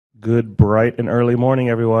Good, bright, and early morning,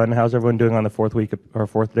 everyone. How's everyone doing on the fourth day of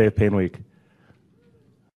PAINWeek?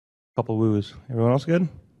 Couple woos. Everyone else good?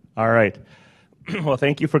 All right. Well,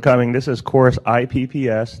 thank you for coming. This is course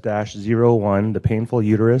IPPS-01, the painful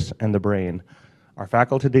uterus and the brain. Our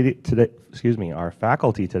faculty today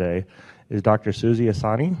is Dr. Susie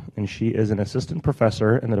Asani, and she is an assistant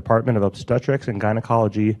professor in the Department of Obstetrics and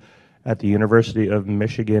Gynecology at the University of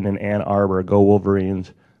Michigan in Ann Arbor. Go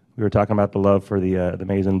Wolverines. We were talking about the love for the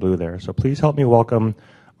maize and blue there. So please help me welcome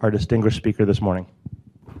our distinguished speaker this morning.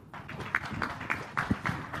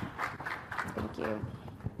 Thank you.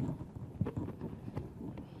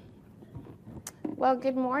 Well,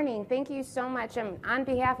 good morning. Thank you so much. On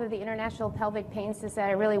behalf of the International Pelvic Pain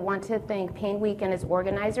Society, I really want to thank PAINWeek and its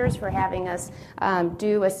organizers for having us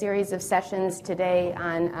do a series of sessions today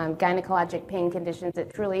on gynecologic pain conditions.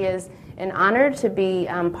 It truly is an honor to be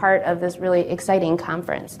part of this really exciting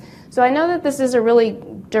conference. So I know that this is a really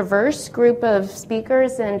diverse group of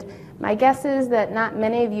speakers, and my guess is that not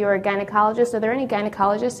many of you are gynecologists. Are there any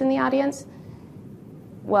gynecologists in the audience?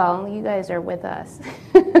 Well, you guys are with us.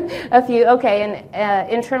 A few, okay, and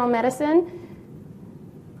internal medicine,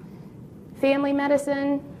 family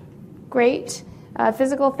medicine, great,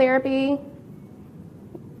 physical therapy,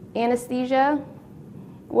 anesthesia.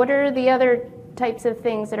 What are the other types of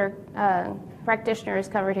things that are practitioners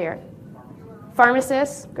covered here?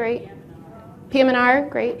 Pharmacists, great. PM&R,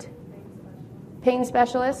 great. Pain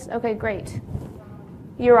specialists, okay, great.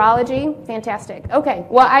 Urology, fantastic. Okay,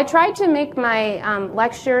 well, I tried to make my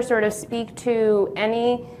lecture sort of speak to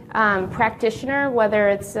any practitioner, whether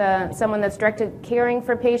it's someone that's directed caring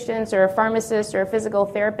for patients or a pharmacist or a physical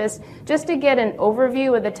therapist, just to get an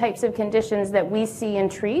overview of the types of conditions that we see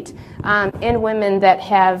and treat in women that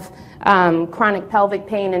have chronic pelvic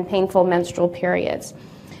pain and painful menstrual periods.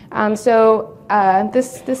 This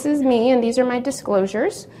is me, and these are my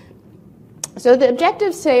disclosures. So the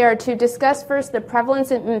objectives today are to discuss first the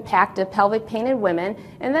prevalence and impact of pelvic pain in women,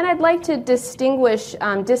 and then I'd like to distinguish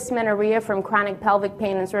dysmenorrhea from chronic pelvic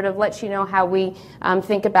pain and sort of let you know how we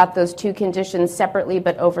think about those two conditions separately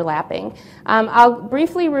but overlapping. I'll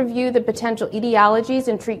briefly review the potential etiologies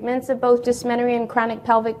and treatments of both dysmenorrhea and chronic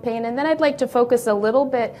pelvic pain, and then I'd like to focus a little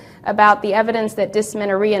bit about the evidence that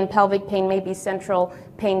dysmenorrhea and pelvic pain may be central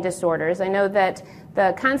pain disorders. I know that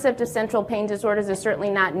the concept of central pain disorders is certainly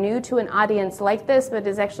not new to an audience like this, but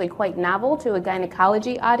is actually quite novel to a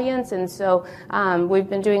gynecology audience, and so we've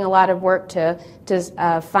been doing a lot of work to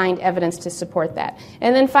find evidence to support that.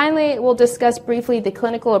 And then finally, we'll discuss briefly the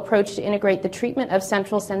clinical approach to integrate the treatment of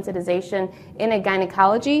central sensitization in a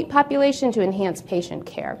gynecology population to enhance patient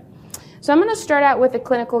care. So I'm going to start out with a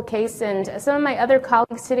clinical case, and some of my other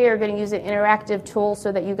colleagues today are going to use an interactive tool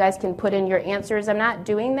so that you guys can put in your answers. I'm not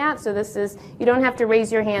doing that, so you don't have to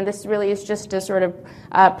raise your hand. This really is just to sort of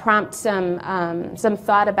prompt some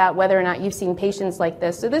thought about whether or not you've seen patients like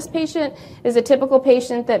this. So this patient is a typical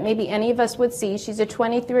patient that maybe any of us would see. She's a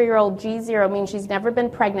 23-year-old G0, means she's never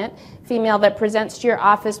been pregnant, female that presents to your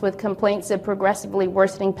office with complaints of progressively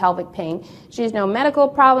worsening pelvic pain. She has no medical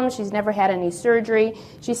problems. She's never had any surgery.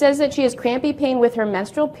 She says that she has crampy pain with her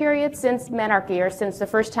menstrual period since menarche, or since the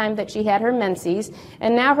first time that she had her menses,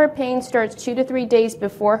 and now her pain starts 2 to 3 days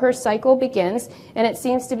before her cycle begins, and it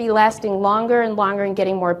seems to be lasting longer and longer and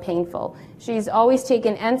getting more painful. She's always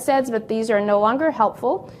taken NSAIDs, but these are no longer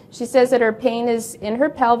helpful. She says that her pain is in her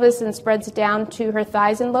pelvis and spreads down to her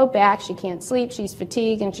thighs and low back. She can't sleep, she's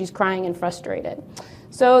fatigued, and she's crying and frustrated.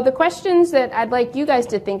 So the questions that I'd like you guys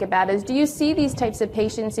to think about is, do you see these types of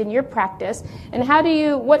patients in your practice, and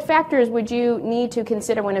what factors would you need to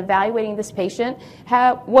consider when evaluating this patient?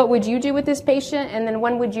 What would you do with this patient, and then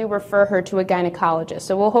when would you refer her to a gynecologist?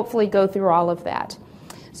 So we'll hopefully go through all of that.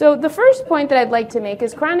 So the first point that I'd like to make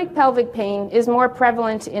is chronic pelvic pain is more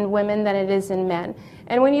prevalent in women than it is in men.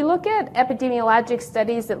 And when you look at epidemiologic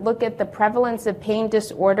studies that look at the prevalence of pain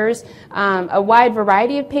disorders, a wide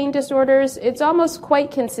variety of pain disorders, it's almost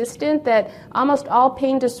quite consistent that almost all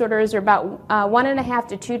pain disorders are about 1.5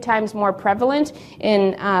 to 2 times more prevalent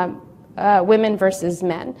in women versus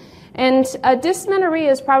men. And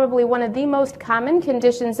dysmenorrhea is probably one of the most common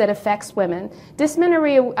conditions that affects women.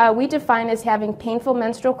 Dysmenorrhea we define as having painful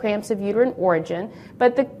menstrual cramps of uterine origin,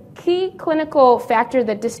 but the key clinical factor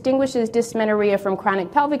that distinguishes dysmenorrhea from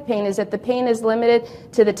chronic pelvic pain is that the pain is limited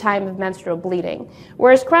to the time of menstrual bleeding.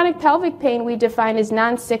 Whereas chronic pelvic pain we define as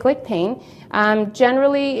non-cyclic pain.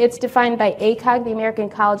 Generally, it's defined by ACOG, the American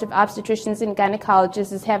College of Obstetricians and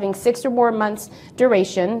Gynecologists, as having 6 or more months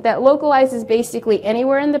duration that localizes basically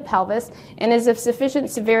anywhere in the pelvis pelvis and is of sufficient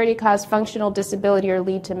severity to cause functional disability or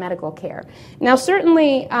lead to medical care. Now,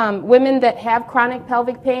 certainly women that have chronic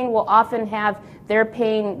pelvic pain will often have their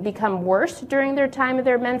pain become worse during their time of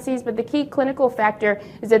their menses, but the key clinical factor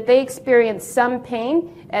is that they experience some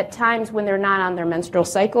pain at times when they're not on their menstrual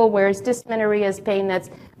cycle, whereas dysmenorrhea is pain that's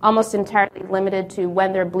almost entirely limited to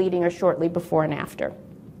when they're bleeding or shortly before and after.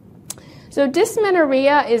 So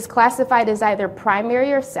dysmenorrhea is classified as either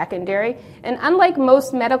primary or secondary, and unlike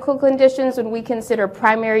most medical conditions, when we consider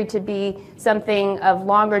primary to be something of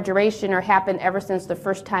longer duration or happen ever since the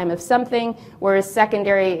first time of something, whereas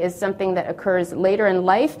secondary is something that occurs later in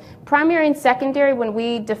life, primary and secondary, when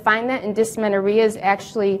we define that in dysmenorrhea, is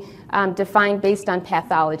actually defined based on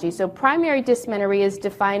pathology. So primary dysmenorrhea is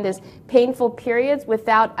defined as painful periods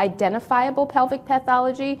without identifiable pelvic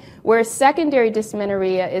pathology, whereas secondary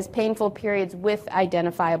dysmenorrhea is painful periods with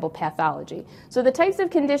identifiable pathology. So the types of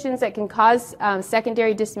conditions that can cause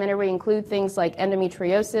secondary dysmenorrhea include things like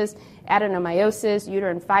endometriosis, adenomyosis,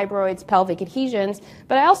 uterine fibroids, pelvic adhesions,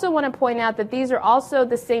 but I also want to point out that these are also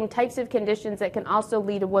the same types of conditions that can also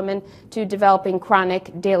lead a woman to developing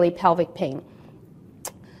chronic daily pelvic pain.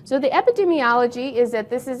 So the epidemiology is that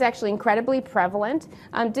this is actually incredibly prevalent.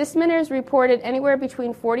 Dysmenorrhea is reported anywhere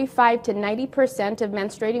between 45 to 90% of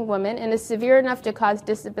menstruating women and is severe enough to cause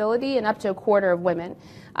disability in up to a quarter of women.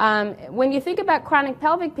 When you think about chronic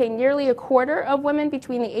pelvic pain, nearly a quarter of women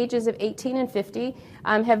between the ages of 18 and 50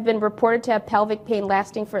 have been reported to have pelvic pain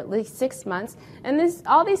lasting for at least 6 months. And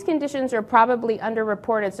all these conditions are probably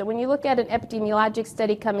underreported. So when you look at an epidemiologic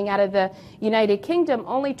study coming out of the United Kingdom,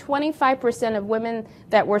 only 25% of women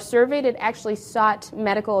that were surveyed had actually sought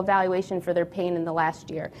medical evaluation for their pain in the last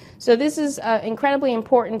year. So this is an incredibly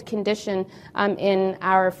important condition in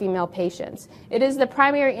our female patients. It is the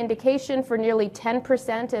primary indication for nearly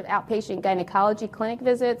 10% of outpatient gynecology clinic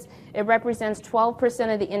visits. It represents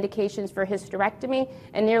 12% of the indications for hysterectomy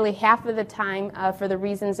and nearly half of the time for the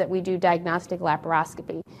reasons that we do diagnostic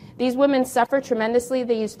laparoscopy. These women suffer tremendously.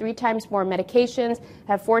 They use 3 times more medications,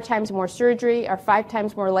 have 4 times more surgery, are 5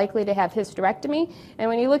 times more likely to have hysterectomy. And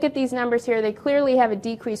when you look at these numbers here, they clearly have a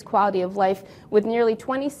decreased quality of life, with nearly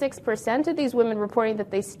 26% of these women reporting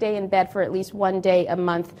that they stay in bed for at least 1 day a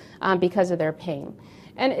month because of their pain.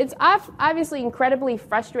 And it's obviously incredibly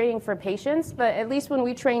frustrating for patients, but at least when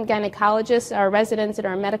we train gynecologists, our residents, and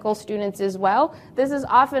our medical students as well, this is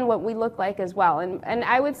often what we look like as well. And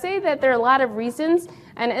I would say that there are a lot of reasons,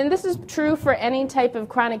 and this is true for any type of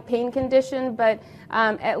chronic pain condition, but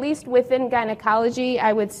at least within gynecology,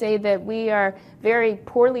 I would say that we are very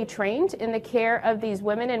poorly trained in the care of these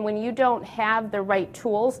women, and when you don't have the right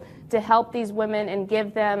tools to help these women and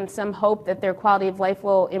give them some hope that their quality of life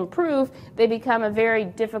will improve, they become a very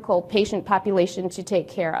difficult patient population to take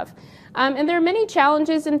care of. And there are many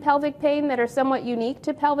challenges in pelvic pain that are somewhat unique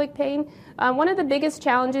to pelvic pain. One of the biggest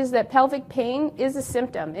challenges is that pelvic pain is a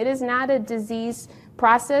symptom. It is not a disease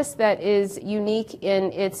process that is unique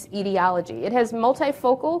in its etiology. It has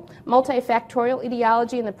multifocal, multifactorial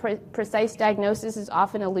etiology, and the precise diagnosis is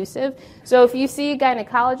often elusive. So if you see a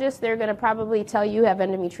gynecologist, they're going to probably tell you have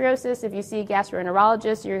endometriosis. If you see a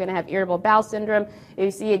gastroenterologist, you're going to have irritable bowel syndrome. If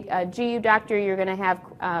you see a GU doctor, you're going to have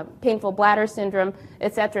painful bladder syndrome,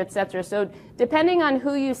 et cetera, et cetera. So depending on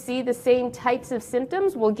who you see, the same types of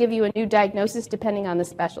symptoms will give you a new diagnosis depending on the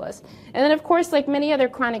specialist. And then, of course, like many other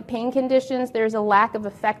chronic pain conditions, there's a lack of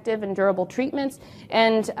effective and durable treatments.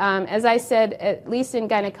 And as I said, at least in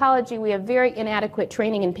gynecology, we have very inadequate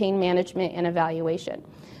training in pain management and evaluation.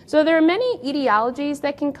 So there are many etiologies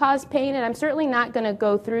that can cause pain, and I'm certainly not going to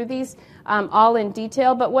go through these all in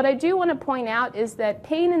detail, but what I do want to point out is that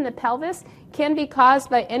pain in the pelvis can be caused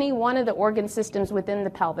by any one of the organ systems within the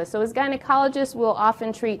pelvis. So as gynecologists, we'll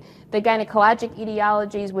often treat the gynecologic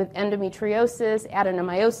etiologies with endometriosis,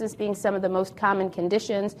 adenomyosis being some of the most common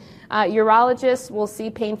conditions. Urologists will see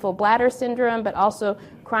painful bladder syndrome, but also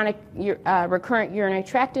chronic recurrent urinary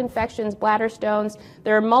tract infections, bladder stones.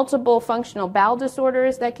 There are multiple functional bowel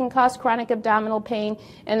disorders that can cause chronic abdominal pain.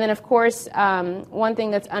 And then, of course, one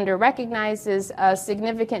thing that's under-recognized is a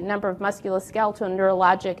significant number of musculoskeletal and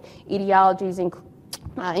neurologic etiologies,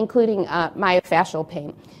 including myofascial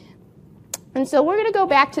pain. And so we're going to go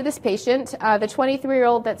back to this patient, the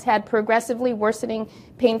 23-year-old that's had progressively worsening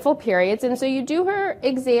painful periods. And so you do her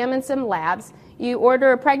exam and some labs. You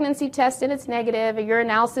order a pregnancy test and it's negative, a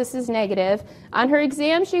urinalysis is negative. On her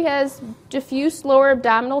exam, she has diffuse lower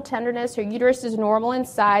abdominal tenderness. Her uterus is normal in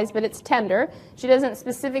size, but it's tender. She doesn't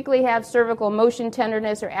specifically have cervical motion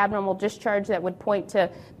tenderness or abnormal discharge that would point to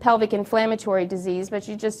pelvic inflammatory disease, but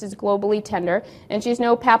she just is globally tender, and she's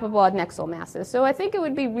no palpable adnexal masses. So I think it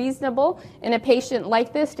would be reasonable in a patient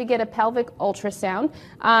like this to get a pelvic ultrasound,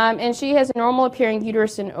 and she has a normal appearing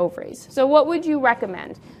uterus and ovaries. So what would you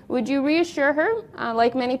recommend? Would you reassure her,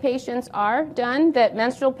 like many patients are done, that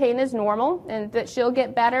menstrual pain is normal and that she'll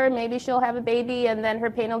get better, maybe she'll have a baby and then her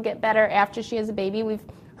pain will get better after she has a baby? We've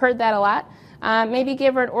heard that a lot. Maybe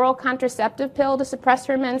give her an oral contraceptive pill to suppress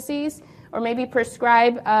her menses, or maybe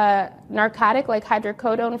prescribe a narcotic like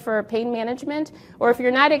hydrocodone for pain management. Or if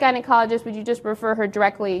you're not a gynecologist, would you just refer her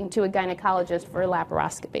directly to a gynecologist for a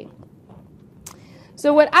laparoscopy?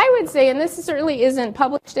 So what I would say, and this certainly isn't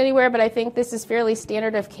published anywhere, but I think this is fairly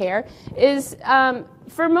standard of care, is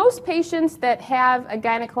for most patients that have a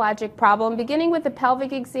gynecologic problem, beginning with a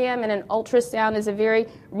pelvic exam and an ultrasound is a very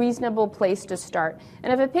reasonable place to start.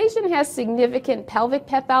 And if a patient has significant pelvic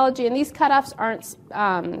pathology, and these cutoffs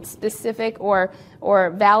aren't specific or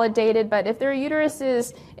validated, but if their uterus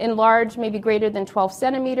is enlarged, maybe greater than 12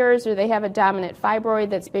 centimeters, or they have a dominant fibroid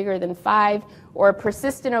that's bigger than 5, or a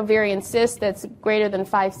persistent ovarian cyst that's greater than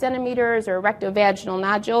 5 centimeters, or a rectovaginal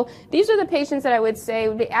nodule, these are the patients that I would say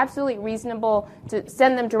would be absolutely reasonable to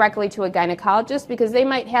send them directly to a gynecologist, because they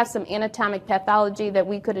might have some anatomic pathology that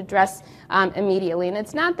we could address immediately. And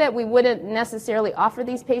it's not that we wouldn't necessarily offer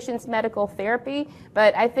these patients medical therapy,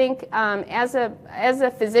 but I think as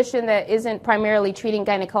a physician that isn't primarily treating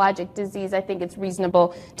gynecologic disease, I think it's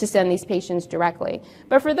reasonable to send these patients directly.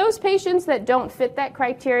 But for those patients that don't fit that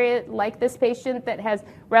criteria, like this patient that has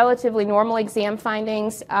relatively normal exam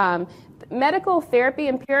findings, medical therapy,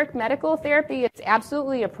 empiric medical therapy, is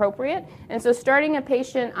absolutely appropriate. And so starting a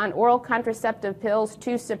patient on oral contraceptive pills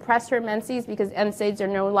to suppress her menses because NSAIDs are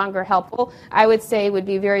no longer helpful, I would say would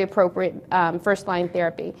be very appropriate first-line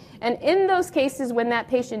therapy. And in those cases when that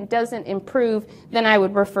patient doesn't improve, then I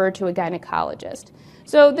would refer to a gynecologist.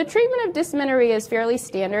 So the treatment of dysmenorrhea is fairly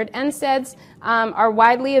standard. NSAIDs are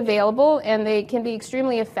widely available, and they can be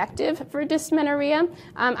extremely effective for dysmenorrhea.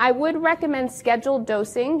 I would recommend scheduled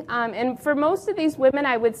dosing. And for most of these women,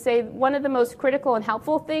 I would say one of the most critical and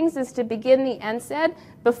helpful things is to begin the NSAID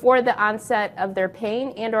before the onset of their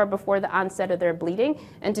pain and or before the onset of their bleeding,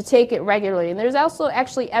 and to take it regularly. And there's also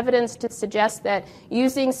actually evidence to suggest that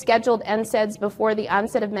using scheduled NSAIDs before the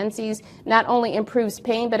onset of menses not only improves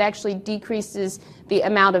pain, but actually decreases the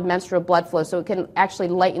amount of menstrual blood flow, so it can actually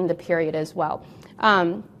lighten the period as well.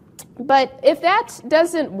 But if that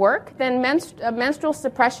doesn't work, then menstrual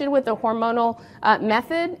suppression with a hormonal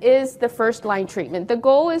method is the first-line treatment. The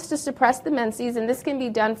goal is to suppress the menses, and this can be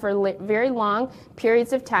done for very long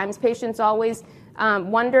periods of time. Patients always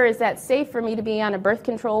wonder, is that safe for me to be on a birth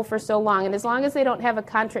control for so long? And as long as they don't have a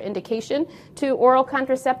contraindication to oral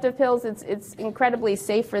contraceptive pills, it's incredibly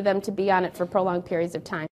safe for them to be on it for prolonged periods of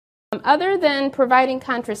time. Other than providing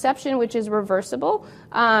contraception, which is reversible,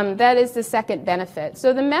 that is the second benefit.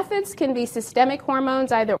 So the methods can be systemic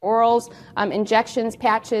hormones, either orals, injections,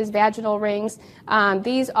 patches, vaginal rings.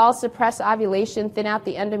 These all suppress ovulation, thin out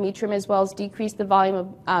the endometrium, as well as decrease the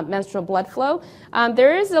volume of menstrual blood flow.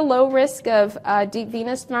 There is a low risk of deep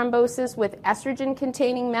venous thrombosis with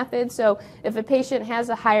estrogen-containing methods. So if a patient has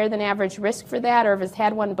a higher than average risk for that, or if has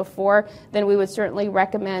had one before, then we would certainly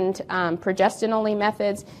recommend progestin-only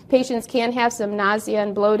methods. Patients can have some nausea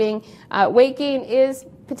and bloating. Weight gain is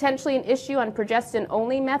potentially an issue on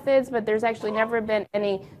progestin-only methods, but there's actually never been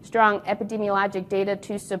any strong epidemiologic data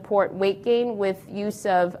to support weight gain with use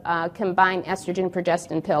of combined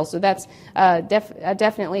estrogen-progestin pills. So that's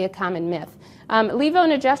definitely a common myth.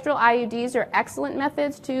 Levonorgestrel IUDs are excellent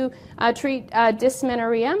methods to treat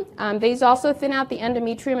dysmenorrhea. These also thin out the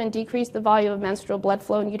endometrium and decrease the volume of menstrual blood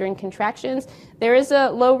flow and uterine contractions. There is a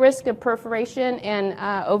low risk of perforation and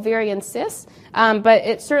ovarian cysts, but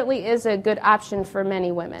it certainly is a good option for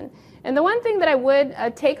many women. And the one thing that I would, a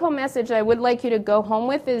take-home message I would like you to go home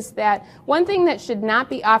with is that one thing that should not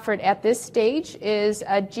be offered at this stage is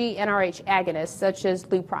a GnRH agonist, such as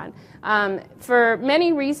Lupron. For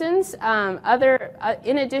many reasons,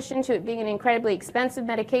 in addition to it being an incredibly expensive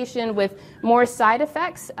medication with more side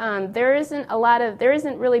effects, there isn't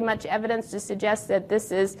really much evidence to suggest that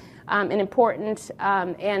this is an important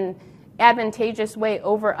and advantageous way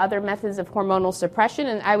over other methods of hormonal suppression,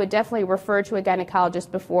 and I would definitely refer to a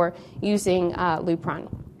gynecologist before using Lupron.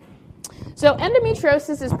 So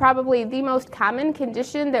endometriosis is probably the most common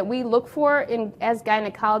condition that we look for as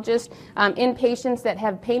gynecologists in patients that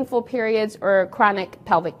have painful periods or chronic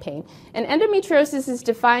pelvic pain. And endometriosis is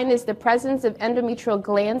defined as the presence of endometrial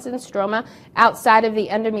glands and stroma outside of the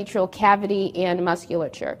endometrial cavity and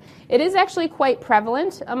musculature. It is actually quite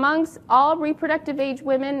prevalent amongst all reproductive age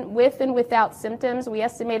women with and without symptoms. We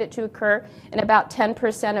estimate it to occur in about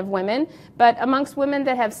 10% of women. But amongst women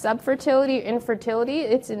that have subfertility or infertility,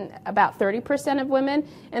 it's in about 30% of women.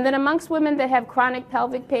 And then amongst women that have chronic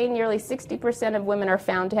pelvic pain, nearly 60% of women are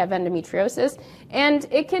found to have endometriosis. And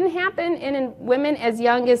it can happen in women as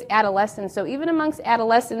young as adolescents. So even amongst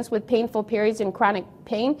adolescents with painful periods and chronic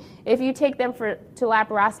pain, if you take them to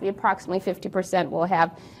laparoscopy, approximately 50% will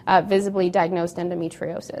have visibly diagnosed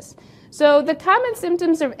endometriosis. So the common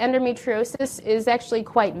symptoms of endometriosis is actually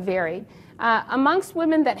quite varied. Amongst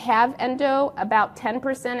women that have endo, about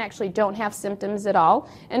 10% actually don't have symptoms at all.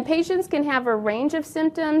 And patients can have a range of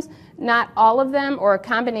symptoms, not all of them, or a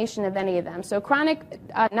combination of any of them. So chronic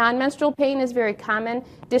non-menstrual pain is very common.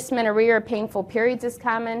 Dysmenorrhea, or painful periods, is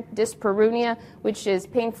common. Dyspareunia, which is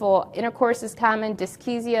painful intercourse, is common.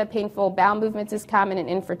 Dyschezia, painful bowel movements, is common, and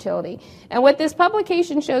infertility. And what this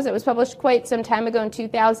publication shows, that was published quite some time ago in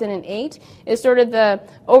 2008, is sort of the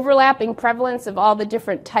overlapping prevalence of all the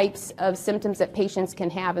different types of symptoms that patients can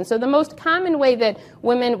have. And so the most common way that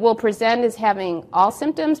women will present is having all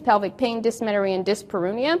symptoms: pelvic pain, dysmenorrhea, and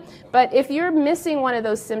dyspareunia. But if you're missing one of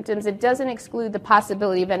those symptoms, it doesn't exclude the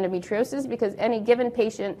possibility of endometriosis, because any given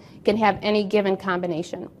patient can have any given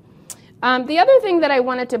combination. The other thing that I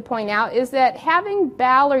wanted to point out is that having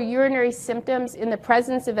bowel or urinary symptoms in the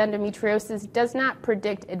presence of endometriosis does not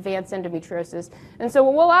predict advanced endometriosis. And so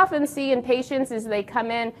what we'll often see in patients is they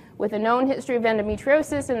come in with a known history of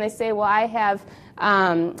endometriosis and they say, well, I have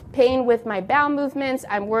pain with my bowel movements,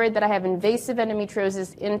 I'm worried that I have invasive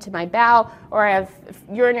endometriosis into my bowel, or I have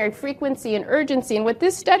urinary frequency and urgency. And what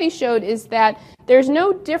this study showed is that there's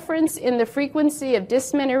no difference in the frequency of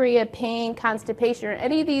dysmenorrhea, pain, constipation, or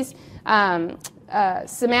any of these any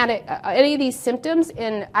of these symptoms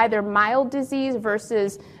in either mild disease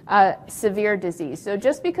versus severe disease. So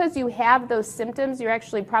just because you have those symptoms, you're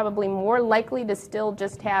actually probably more likely to still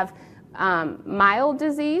just have mild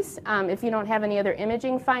disease if you don't have any other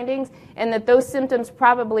imaging findings, and that those symptoms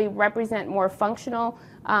probably represent more functional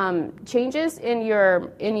changes in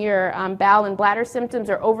your bowel and bladder symptoms,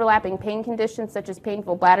 or overlapping pain conditions such as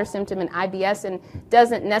painful bladder symptom and IBS, and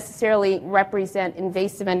doesn't necessarily represent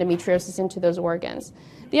invasive endometriosis into those organs.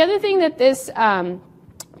 The other thing that this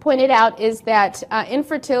pointed out is that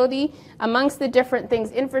infertility, amongst the different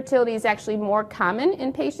things, infertility is actually more common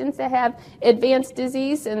in patients that have advanced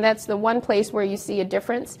disease, and that's the one place where you see a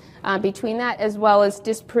difference between that, as well as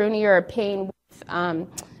dyspareunia, or pain with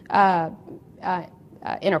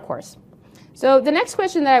intercourse. So the next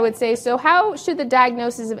question that I would say, so how should the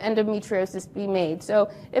diagnosis of endometriosis be made? So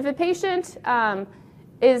if a patient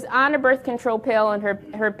is on a birth control pill and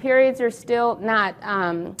her periods are still not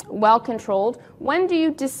well controlled, when do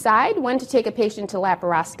you decide when to take a patient to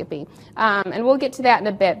laparoscopy? And we'll get to that in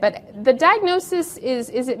a bit. But the diagnosis is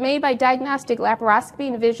it made by diagnostic laparoscopy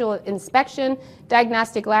and visual inspection,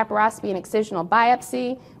 diagnostic laparoscopy and excisional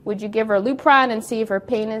biopsy? Would you give her Lupron and see if her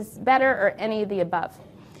pain is better, or any of the above?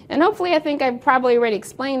 And hopefully, I think I've probably already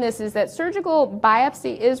explained this, is that surgical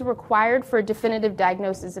biopsy is required for a definitive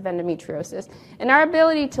diagnosis of endometriosis. And our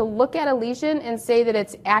ability to look at a lesion and say that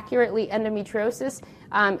it's accurately endometriosis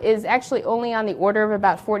is actually only on the order of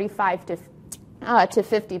about 45 to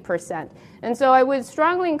 50%. And so I would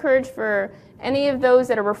strongly encourage for any of those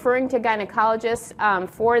that are referring to gynecologists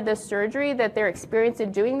for this surgery that they're experienced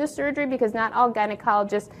in doing this surgery, because not all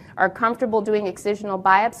gynecologists are comfortable doing excisional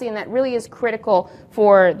biopsy, and that really is critical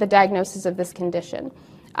for the diagnosis of this condition.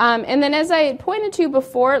 And then, as I pointed to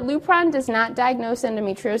before, Lupron does not diagnose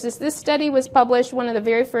endometriosis. This study was published, one of the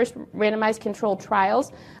very first randomized controlled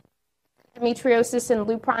trials, endometriosis and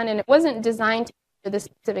Lupron, and it wasn't designed to this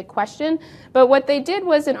specific question, but what they did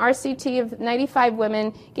was an RCT of 95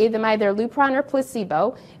 women, gave them either Lupron or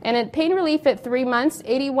placebo, and at pain relief at 3 months,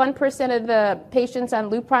 81% of the patients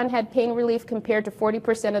on Lupron had pain relief compared to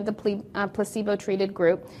 40% of the placebo-treated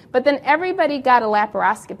group. But then everybody got a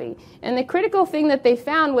laparoscopy, and the critical thing that they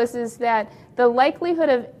found is that the likelihood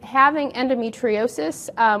of having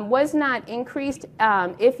endometriosis was not increased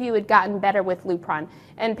if you had gotten better with Lupron.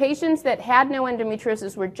 And patients that had no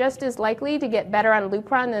endometriosis were just as likely to get better on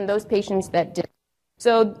Lupron than those patients that didn't.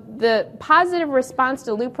 So the positive response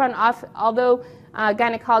to Lupron, although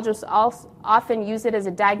Gynecologists often use it as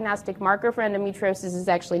a diagnostic marker for endometriosis is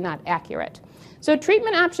actually not accurate. So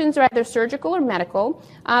treatment options are either surgical or medical.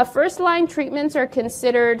 First-line treatments are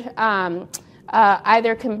considered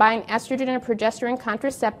either combined estrogen and progesterone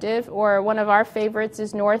contraceptive, or one of our favorites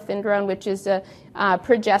is norethindrone, which is a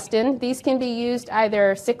progestin. These can be used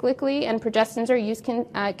either cyclically, and progestins are used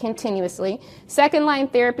continuously. Second-line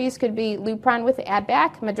therapies could be Lupron with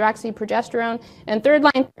AdBac, medroxyprogesterone, and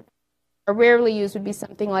third-line therapies are rarely used would be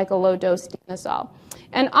something like a low-dose danazol.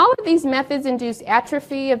 And all of these methods induce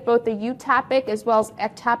atrophy of both the eutopic as well as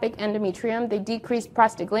ectopic endometrium. They decrease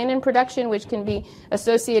prostaglandin production, which can be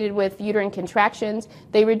associated with uterine contractions.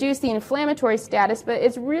 They reduce the inflammatory status, but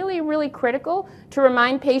it's really, really critical to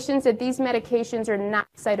remind patients that these medications are not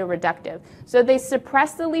cytoreductive. So they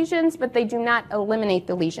suppress the lesions, but they do not eliminate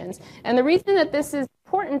the lesions. And the reason that this is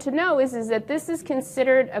important to know is that this is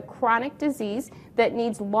considered a chronic disease that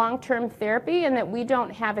needs long-term therapy and that we don't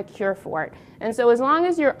have a cure for it. And so as long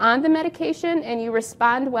as you're on the medication and you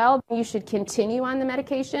respond well, you should continue on the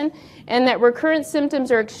medication, and that recurrent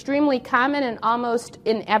symptoms are extremely common and almost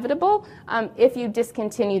inevitable if you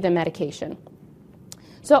discontinue the medication.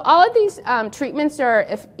 So all of these treatments are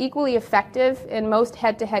equally effective in most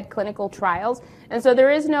head-to-head clinical trials, and so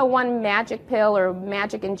there is no one magic pill or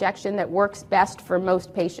magic injection that works best for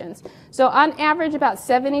most patients. So on average, about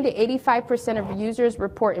 70 to 85% of users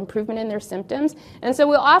report improvement in their symptoms, and so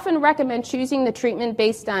we'll often recommend choosing the treatment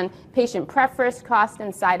based on patient preference, cost,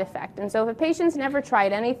 and side effect. And so if a patient's never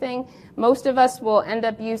tried anything, most of us will end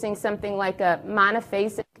up using something like a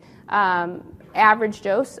monophasic average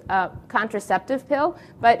dose contraceptive pill.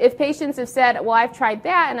 But if patients have said, well, I've tried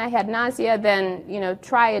that and I had nausea, then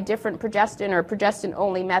try a different progestin or progestin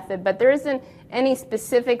only method. But there isn't any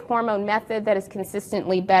specific hormone method that is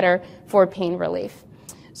consistently better for pain relief.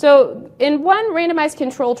 So in one randomized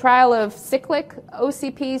control trial of cyclic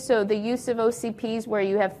OCP, so the use of OCPs where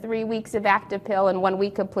you have 3 weeks of active pill and 1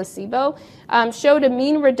 week of placebo, showed a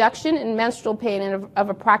mean reduction in menstrual pain of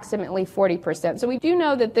approximately 40%. So we do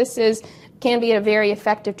know that this can be a very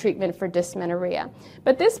effective treatment for dysmenorrhea.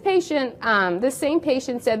 But this same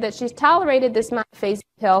patient said that she's tolerated this monophasic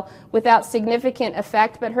pill without significant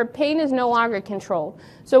effect, but her pain is no longer controlled.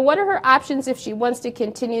 So what are her options if she wants to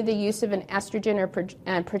continue the use of an estrogen or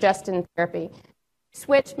progestin therapy?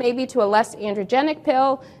 Switch maybe to a less androgenic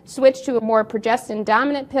pill, switch to a more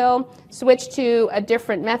progestin-dominant pill, switch to a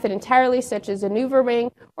different method entirely, such as a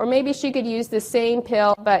NuvaRing, or maybe she could use the same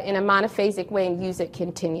pill but in a monophasic way and use it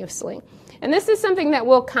continuously. And this is something that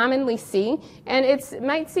we'll commonly see, and it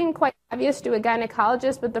might seem quite obvious to a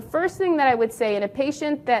gynecologist, but the first thing that I would say in a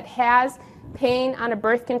patient that has pain on a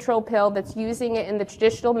birth control pill that's using it in the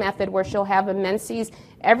traditional method where she'll have a menses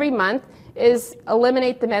every month is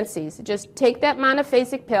eliminate the menses. Just take that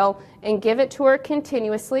monophasic pill and give it to her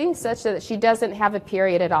continuously such that she doesn't have a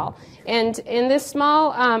period at all. And in this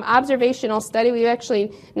small observational study, we've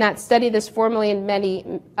actually not studied this formally in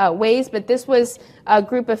many ways, but this was a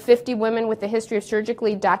group of 50 women with a history of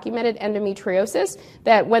surgically documented endometriosis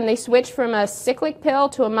that when they switched from a cyclic pill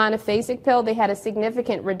to a monophasic pill, they had a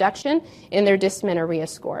significant reduction in their dysmenorrhea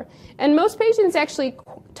score. And most patients actually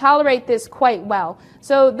tolerate this quite well.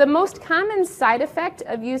 So the most common side effect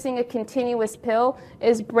of using a continuous pill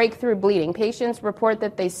is breakthrough bleeding. Patients report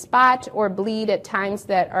that they spot or bleed at times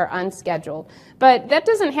that are unscheduled. But that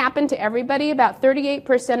doesn't happen to everybody. About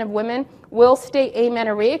 38% of women will stay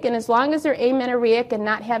amenorrheic, and as long as they're amenorrheic and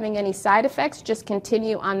not having any side effects, just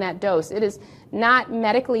continue on that dose. It is not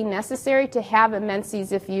medically necessary to have a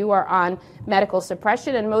menses if you are on medical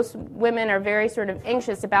suppression, and most women are very sort of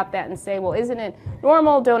anxious about that and say, well, isn't it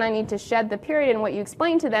normal? Don't I need to shed the period? And what you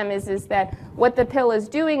explain to them is that what the pill is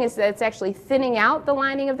doing is that it's actually thinning out the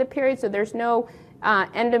lining of the period, so there's no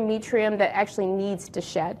endometrium that actually needs to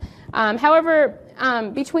shed. However,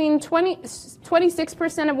 between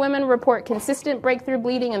 26% of women report consistent breakthrough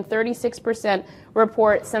bleeding and 36%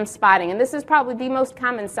 report some spotting. And this is probably the most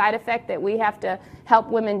common side effect that we have to help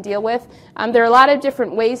women deal with. There are a lot of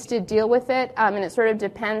different ways to deal with it, and it sort of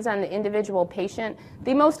depends on the individual patient.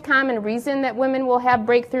 The most common reason that women will have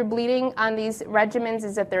breakthrough bleeding on these regimens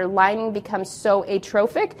is that their lining becomes so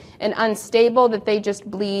atrophic and unstable that they just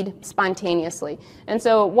bleed spontaneously. And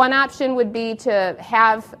so one option would be to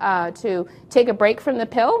take a break from the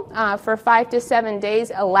pill for 5 to 7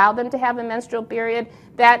 days, allow them to have a menstrual period,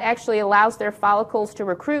 that actually allows their follicles to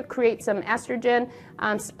recruit, create some estrogen,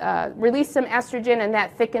 release some estrogen, and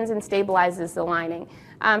that thickens and stabilizes the lining.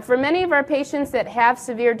 For many of our patients that have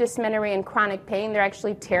severe dysmenorrhea and chronic pain, they're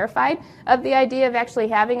actually terrified of the idea of actually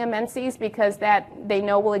having a menses because that they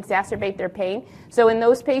know will exacerbate their pain. So in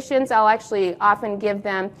those patients, I'll actually often give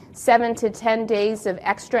them 7 to 10 days of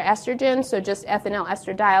extra estrogen, so just ethinyl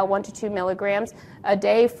estradiol, 1 to 2 milligrams a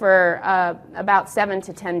day for about 7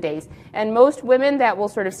 to 10 days. And most women, that will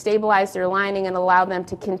sort of stabilize their lining and allow them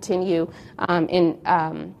to continue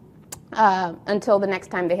until the next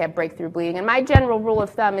time they have breakthrough bleeding. And my general rule of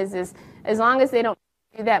thumb is as long as they don't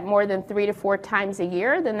do that more than 3 to 4 times a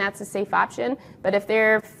year, then that's a safe option. But if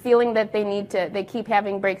they're feeling that they keep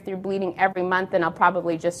having breakthrough bleeding every month, then I'll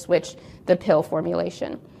probably just switch the pill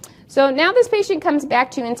formulation. So now this patient comes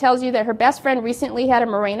back to you and tells you that her best friend recently had a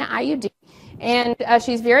Mirena IUD, and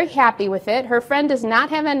she's very happy with it. Her friend does not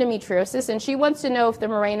have endometriosis, and she wants to know if the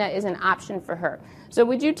Mirena is an option for her. So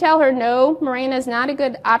would you tell her, no, Mirena is not a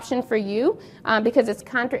good option for you because it's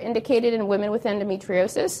contraindicated in women with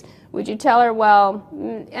endometriosis? Would you tell her, well,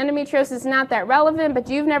 endometriosis is not that relevant, but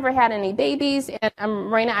you've never had any babies, and a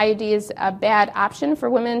Mirena IUD is a bad option for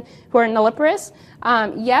women who are nulliparous?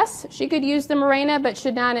 Yes, she could use the Mirena, but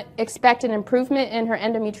should not expect an improvement in her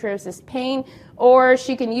endometriosis pain, or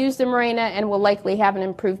she can use the Mirena and will likely have an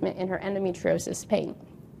improvement in her endometriosis pain.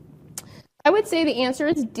 I would say the answer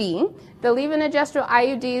is D. The levonorgestrel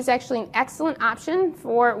IUD is actually an excellent option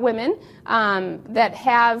for women that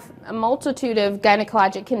have a multitude of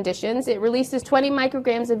gynecologic conditions. It releases 20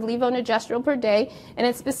 micrograms of levonorgestrel per day, and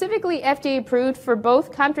it's specifically FDA approved for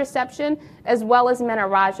both contraception as well as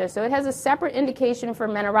menorrhagia. So it has a separate indication for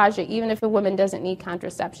menorrhagia, even if a woman doesn't need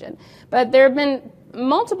contraception. But there have been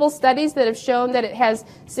multiple studies that have shown that it has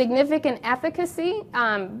significant efficacy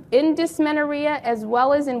in dysmenorrhea as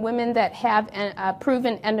well as in women that have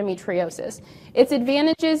proven endometriosis. Its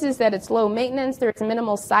advantages is that it's low maintenance, there's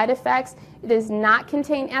minimal side effects, it does not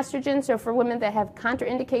contain estrogen, so for women that have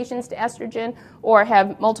contraindications to estrogen or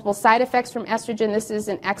have multiple side effects from estrogen, this is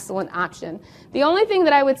an excellent option. The only thing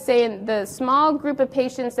that I would say in the small group of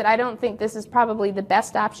patients that I don't think this is probably the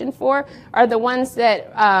best option for are the ones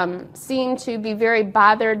that seem to be very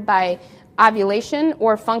bothered by ovulation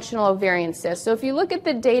or functional ovarian cysts. So if you look at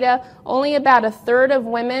the data, only about a third of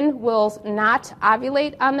women will not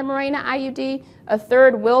ovulate on the Mirena IUD. A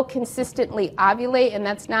third will consistently ovulate, and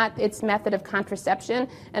that's not its method of contraception,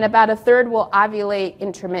 and about a third will ovulate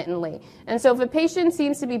intermittently. And so if a patient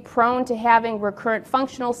seems to be prone to having recurrent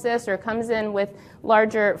functional cysts or comes in with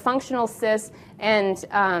larger functional cysts, and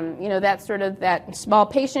that's sort of that small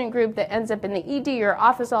patient group that ends up in the ED or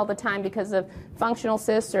office all the time because of functional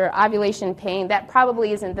cysts or ovulation pain, that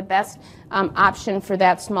probably isn't the best option for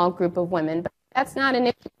that small group of women. But that's not an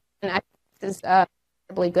issue, and I think this is a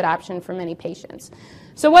really good option for many patients.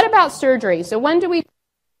 So what about surgery? So when do we do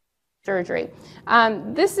surgery?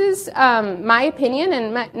 This is my opinion,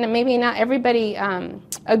 and maybe not everybody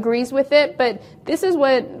agrees with it, but this is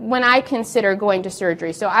when I consider going to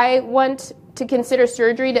surgery. So I want to consider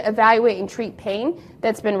surgery to evaluate and treat pain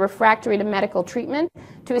that's been refractory to medical treatment,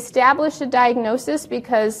 to establish a diagnosis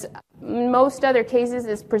because most other cases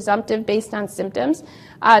is presumptive based on symptoms,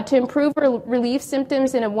 to improve or relieve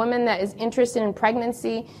symptoms in a woman that is interested in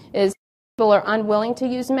pregnancy, is people are unwilling to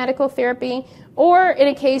use medical therapy, or in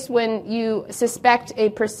a case when you suspect a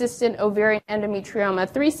persistent ovarian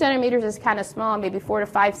endometrioma. 3 centimeters is kind of small, maybe 4 to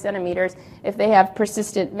 5 centimeters. If they have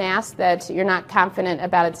persistent mass that you're not confident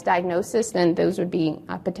about its diagnosis, then those would be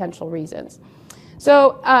potential reasons.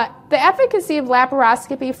 So the efficacy of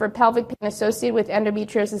laparoscopy for pelvic pain associated with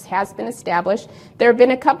endometriosis has been established. There have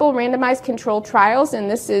been a couple randomized controlled trials, and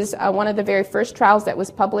this is one of the very first trials that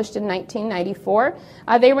was published in 1994.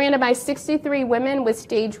 They randomized 63 women with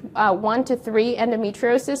stage 1 to 3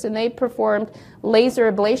 endometriosis, and they performed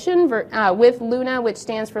laser ablation with LUNA, which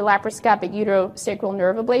stands for laparoscopic uterosacral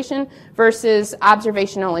nerve ablation, versus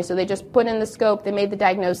observation only. So they just put in the scope, they made the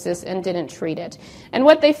diagnosis, and didn't treat it. And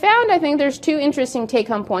what they found, I think there's 2 interesting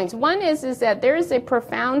take-home points. One is that there is a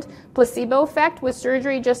profound placebo effect with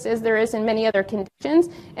surgery, just as there is in many other conditions.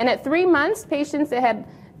 And at 3 months, patients that had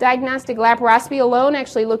diagnostic laparoscopy alone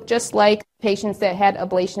actually looked just like patients that had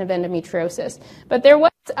ablation of endometriosis. But there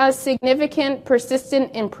was a significant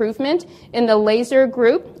persistent improvement in the laser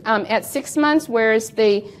group at 6 months, whereas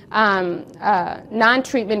the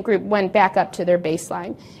non-treatment group went back up to their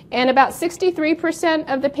baseline. And about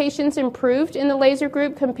 63% of the patients improved in the laser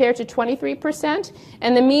group compared to 23%.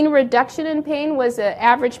 And the mean reduction in pain was an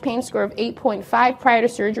average pain score of 8.5 prior to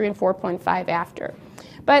surgery and 4.5 after.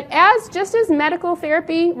 But just as medical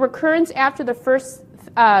therapy, recurrence after the first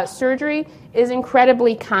surgery is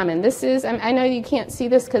incredibly common. This is, I know you can't see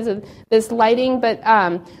this because of this lighting, but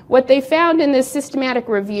what they found in this systematic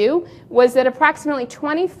review was that approximately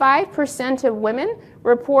 25% of women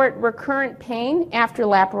report recurrent pain after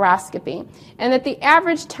laparoscopy, and that the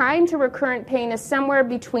average time to recurrent pain is somewhere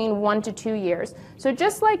between 1 to 2 years. So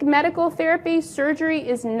just like medical therapy, surgery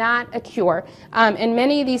is not a cure, and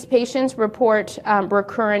many of these patients report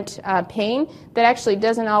recurrent pain that actually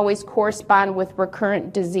doesn't always correspond with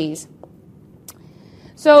recurrent disease.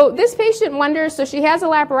 So this patient wonders, so she has a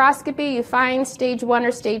laparoscopy, you find stage 1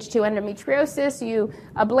 or stage 2 endometriosis, you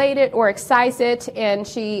ablate it or excise it, and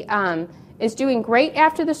she is doing great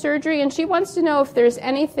after the surgery, and she wants to know if there's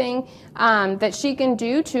anything that she can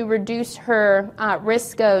do to reduce her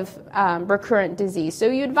risk of recurrent disease. So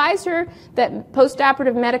you advise her that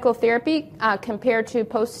postoperative medical therapy compared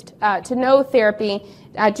to no therapy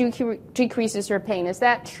decreases her pain. Is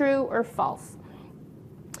that true or false?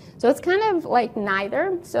 So it's kind of like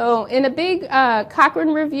neither. So in a big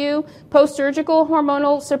Cochrane review, post-surgical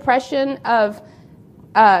hormonal suppression of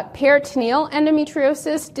peritoneal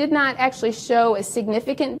endometriosis did not actually show a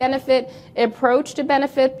significant benefit. It approached a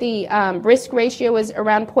benefit. The risk ratio was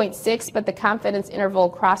around 0.6, but the confidence interval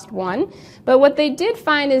crossed 1. But what they did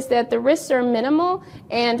find is that the risks are minimal,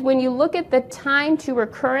 and when you look at the time to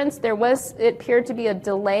recurrence, it appeared to be a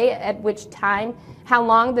delay at which time, how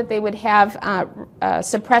long that they would have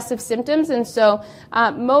suppressive symptoms. And so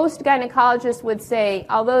most gynecologists would say,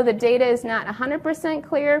 although the data is not 100%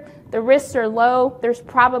 clear, the risks are low, there's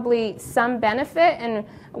probably some benefit, and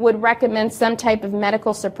would recommend some type of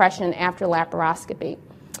medical suppression after laparoscopy.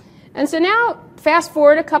 And so now, fast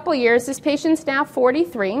forward a couple years, this patient's now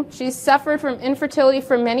 43. She's suffered from infertility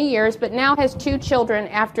for many years, but now has 2 children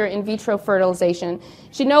after in vitro fertilization.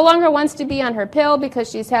 She no longer wants to be on her pill because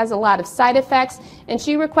she has a lot of side effects, and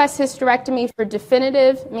she requests hysterectomy for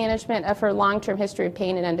definitive management of her long-term history of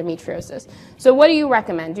pain and endometriosis. So what do you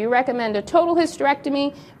recommend? Do you recommend a total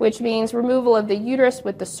hysterectomy, which means removal of the uterus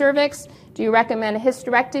with the cervix? Do you recommend a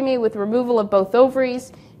hysterectomy with removal of both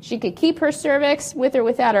ovaries? She could keep her cervix with or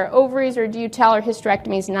without her ovaries, or do you tell her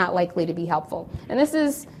hysterectomy is not likely to be helpful? And this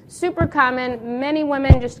is super common. Many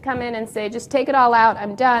women just come in and say, just take it all out,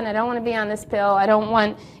 I'm done, I don't want to be on this pill, I don't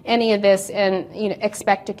want any of this, and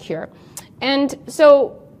expect a cure. And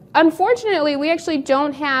so unfortunately, we actually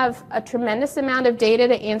don't have a tremendous amount of data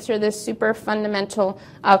to answer this super fundamental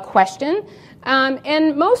question.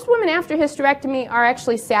 And most women after hysterectomy are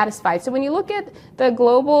actually satisfied. So when you look at the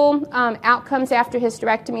global outcomes after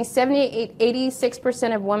hysterectomy,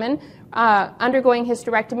 86% of women undergoing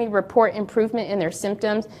hysterectomy report improvement in their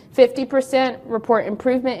symptoms. 50% report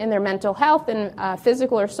improvement in their mental health and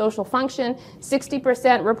physical or social function.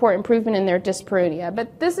 60% report improvement in their dyspareunia.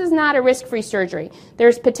 But this is not a risk-free surgery.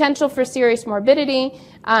 There's potential for serious morbidity.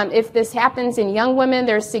 If this happens in young women,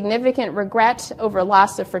 there's significant regret over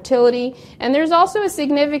loss of fertility. And there's also a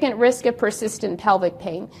significant risk of persistent pelvic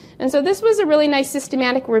pain. And so this was a really nice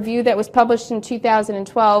systematic review that was published in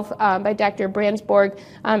 2012 by Dr. Brandsborg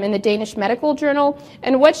in the Danish Medical Journal.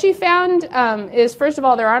 And what she found is, first of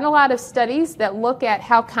all, there aren't a lot of studies that look at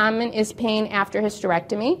how common is pain after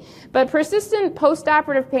hysterectomy, but persistent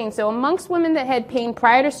postoperative pain, so amongst women that had pain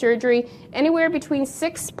prior to surgery, anywhere between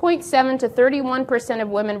 6.7 to 31% of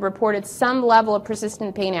women reported some level of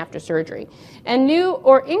persistent pain after surgery. And new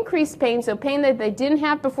or increased pain, so pain that they didn't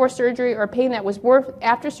have before surgery or pain that was worse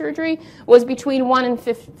after surgery, was between 1 and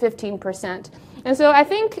 15%. And so I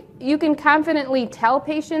think you can confidently tell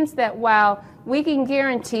patients that while we can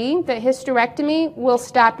guarantee that hysterectomy will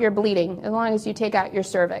stop your bleeding as long as you take out your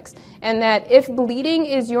cervix, and that if bleeding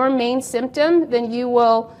is your main symptom, then you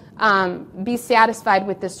will be satisfied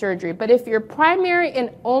with the surgery. But if your primary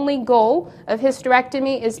and only goal of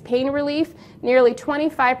hysterectomy is pain relief, nearly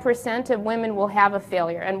 25% of women will have a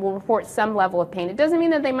failure and will report some level of pain. It doesn't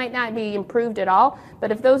mean that they might not be improved at all,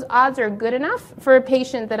 but if those odds are good enough for a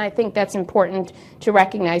patient, then I think that's important to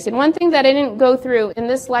recognize. And one thing that I didn't go through in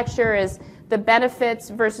this lecture is the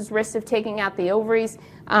benefits versus risks of taking out the ovaries.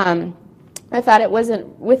 I thought it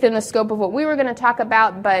wasn't within the scope of what we were going to talk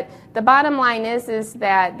about, but the bottom line is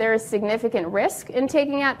that there is significant risk in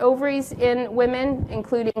taking out ovaries in women,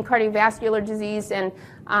 including cardiovascular disease and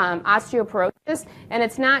osteoporosis, and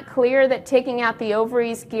it's not clear that taking out the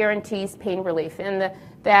ovaries guarantees pain relief. And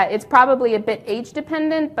that it's probably a bit age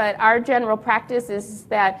dependent, but our general practice is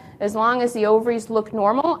that as long as the ovaries look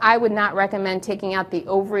normal, I would not recommend taking out the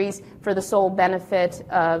ovaries for the sole benefit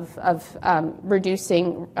of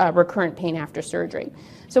reducing recurrent pain after surgery.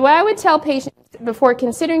 So what I would tell patients before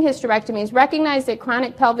considering hysterectomies, recognize that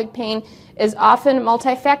chronic pelvic pain is often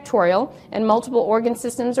multifactorial and multiple organ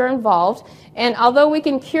systems are involved. And although we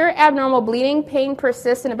can cure abnormal bleeding, pain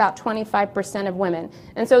persists in about 25% of women.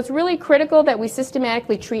 And so it's really critical that we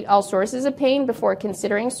systematically treat all sources of pain before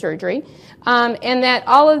considering surgery, and that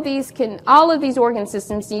all of these organ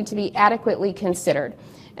systems need to be adequately considered.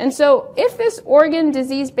 And so if this organ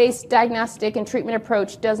disease-based diagnostic and treatment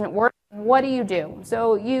approach doesn't work, what do you do?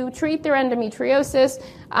 So you treat their endometriosis,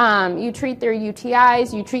 you treat their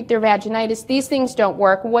UTIs, you treat their vaginitis. These things don't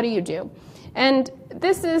work. What do you do? And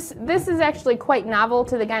this is actually quite novel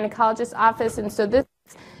to the gynecologist's office, and so this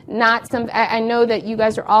is not some. I know that you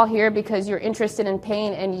guys are all here because you're interested in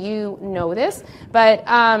pain and you know this, but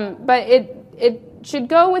it should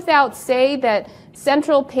go without say that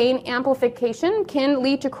central pain amplification can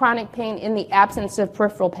lead to chronic pain in the absence of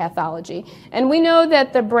peripheral pathology. And we know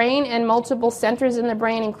that the brain and multiple centers in the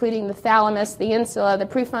brain, including the thalamus, the insula, the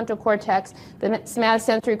prefrontal cortex, the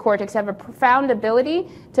somatosensory cortex, have a profound ability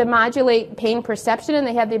to modulate pain perception, and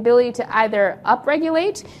they have the ability to either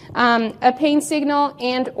upregulate a pain signal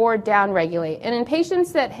and or downregulate. And in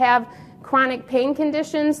patients that have chronic pain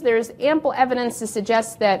conditions, there's ample evidence to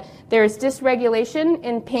suggest that there's dysregulation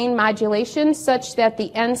in pain modulation such that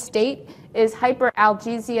the end state is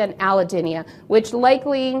hyperalgesia and allodynia, which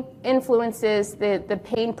likely influences the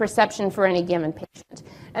pain perception for any given patient.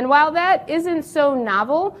 And while that isn't so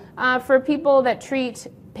novel for people that treat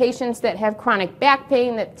patients that have chronic back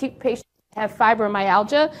pain, that treat patients have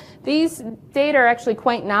fibromyalgia, these data are actually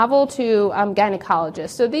quite novel to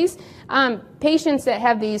gynecologists. So these patients that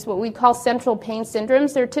have these, what we call central pain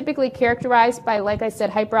syndromes, they're typically characterized by, like I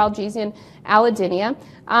said, hyperalgesia and allodynia,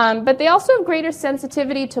 but they also have greater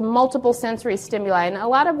sensitivity to multiple sensory stimuli. And a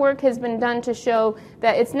lot of work has been done to show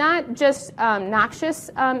that it's not just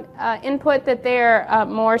noxious input that they're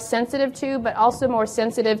more sensitive to, but also more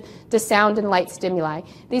sensitive to sound and light stimuli.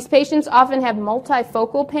 These patients often have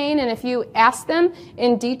multifocal pain, and if you ask them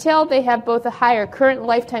in detail, they have both a higher current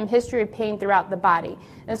lifetime history of pain throughout the body.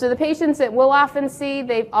 And so the patients that we'll often see,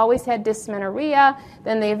 they've always had dysmenorrhea,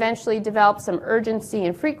 then they eventually develop some urgency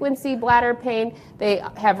and frequency bladder pain, they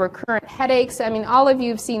have recurrent headaches. I mean, all of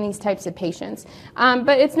you have seen these types of patients.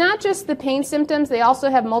 But it's not just the pain symptoms, they also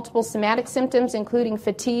have multiple somatic symptoms, including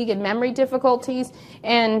fatigue and memory difficulties,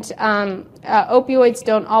 and opioids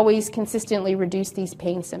don't always consistently reduce these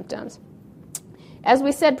pain symptoms. As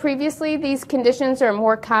we said previously, these conditions are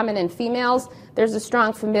more common in females. There's a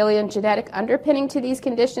strong familial and genetic underpinning to these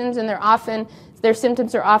conditions, and their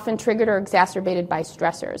symptoms are often triggered or exacerbated by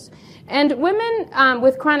stressors. And women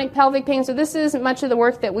with chronic pelvic pain, so this is much of the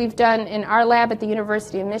work that we've done in our lab at the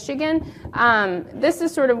University of Michigan. This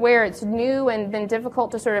is sort of where it's new and been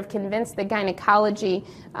difficult to sort of convince the gynecology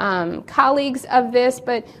colleagues of this,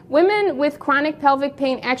 but women with chronic pelvic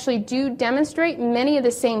pain actually do demonstrate many of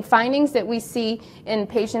the same findings that we see in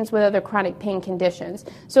patients with other chronic pain conditions.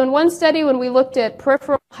 So in one study, when we looked at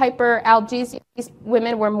peripheral hyperalgesia, these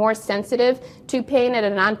women were more sensitive to pain at a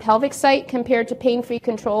non-pelvic site compared to pain-free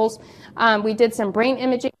controls. We did some brain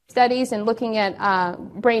imaging studies and looking at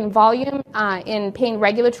brain volume in pain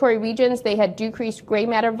regulatory regions. They had decreased gray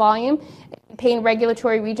matter volume in pain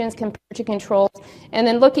regulatory regions compared to controls. And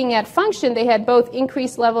then looking at function, they had both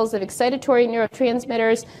increased levels of excitatory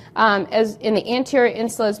neurotransmitters as in the anterior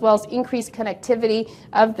insula, as well as increased connectivity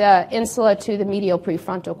of the insula to the medial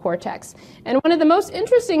prefrontal cortex. And one of the most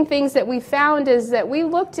interesting things that we found is that we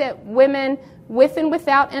looked at women with and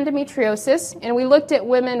without endometriosis, and we looked at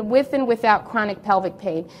women with and without chronic pelvic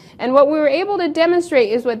pain. And what we were able to demonstrate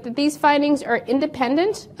is that these findings are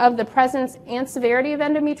independent of the presence and severity of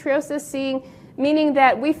endometriosis, meaning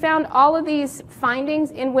that we found all of these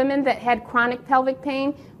findings in women that had chronic pelvic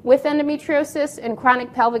pain with endometriosis and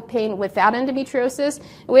chronic pelvic pain without endometriosis.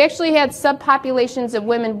 We actually had subpopulations of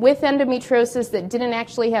women with endometriosis that didn't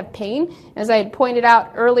actually have pain. As I had pointed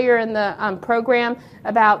out earlier in the program,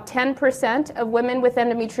 about 10% of women with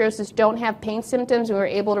endometriosis don't have pain symptoms. We were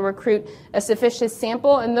able to recruit a sufficient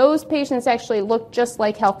sample, and those patients actually looked just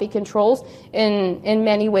like healthy controls in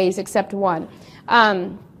many ways except one.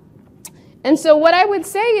 And so what I would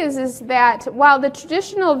say is that while the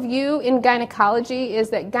traditional view in gynecology is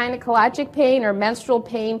that gynecologic pain or menstrual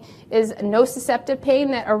pain is nociceptive pain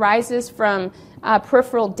that arises from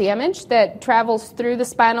peripheral damage that travels through the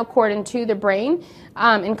spinal cord into the brain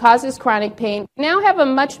and causes chronic pain, we now have a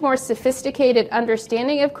much more sophisticated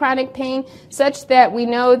understanding of chronic pain such that we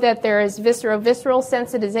know that there is visceral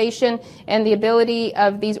sensitization and the ability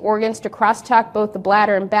of these organs to crosstalk both the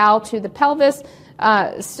bladder and bowel to the pelvis,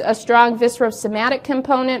 a strong viscerosomatic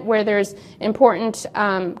component where there's important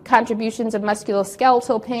contributions of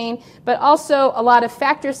musculoskeletal pain, but also a lot of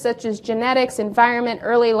factors such as genetics, environment,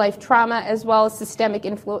 early life trauma, as well as systemic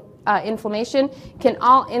inflammation can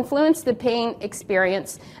all influence the pain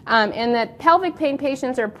experience, and that pelvic pain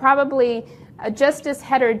patients are probably just as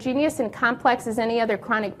heterogeneous and complex as any other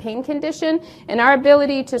chronic pain condition, and our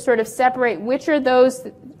ability to sort of separate which are those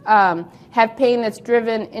have pain that's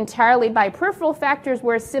driven entirely by peripheral factors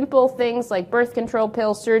where simple things like birth control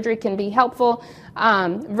pills, surgery can be helpful,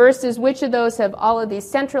 versus which of those have all of these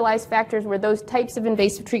centralized factors where those types of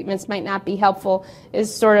invasive treatments might not be helpful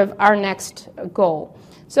is sort of our next goal.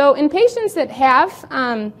 So in patients that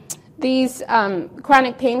have these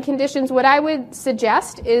chronic pain conditions, what I would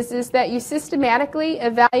suggest is that you systematically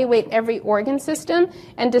evaluate every organ system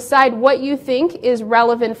and decide what you think is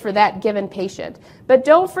relevant for that given patient. But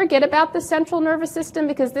don't forget about the central nervous system,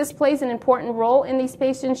 because this plays an important role in these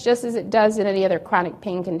patients just as it does in any other chronic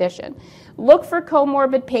pain condition. Look for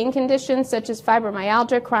comorbid pain conditions such as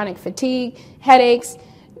fibromyalgia, chronic fatigue, headaches.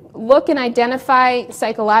 Look and identify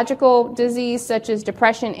psychological disease such as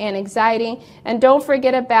depression and anxiety, and don't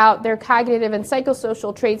forget about their cognitive and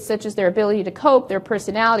psychosocial traits such as their ability to cope, their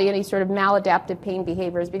personality, any sort of maladaptive pain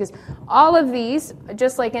behaviors, because all of these,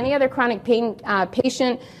 just like any other chronic pain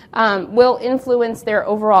patient, will influence their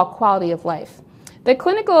overall quality of life. The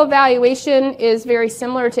clinical evaluation is very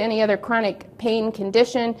similar to any other chronic pain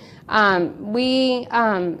condition. We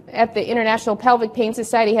at the International Pelvic Pain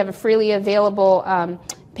Society have a freely available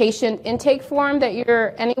patient intake form that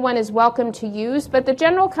anyone is welcome to use, but the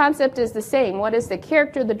general concept is the same. What is the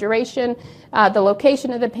character, the duration, the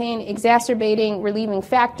location of the pain, exacerbating, relieving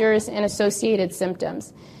factors, and associated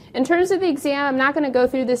symptoms. In terms of the exam, I'm not going to go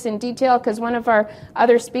through this in detail because one of our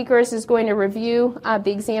other speakers is going to review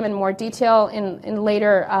the exam in more detail in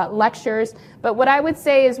later lectures. But what I would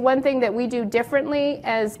say is one thing that we do differently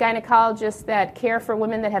as gynecologists that care for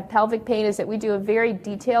women that have pelvic pain is that we do a very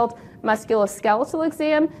detailed musculoskeletal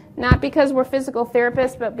exam, not because we're physical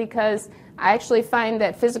therapists, but because I actually find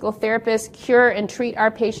that physical therapists cure and treat our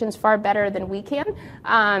patients far better than we can.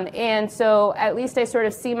 And so at least I sort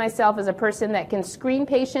of see myself as a person that can screen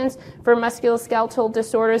patients for musculoskeletal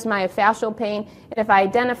disorders, myofascial pain, and if I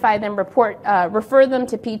identify them, refer them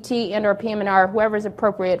to PT and or PM&R, whoever is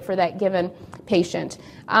appropriate for that given patient.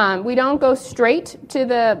 We don't go straight to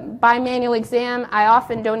the bimanual exam. I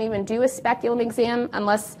often don't even do a speculum exam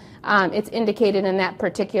unless it's indicated in that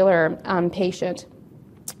particular patient.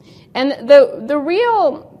 And the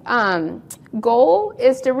real goal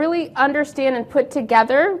is to really understand and put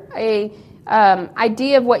together a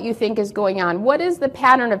idea of what you think is going on. What is the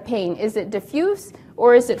pattern of pain? Is it diffuse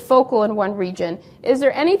or is it focal in one region? Is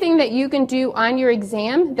there anything that you can do on your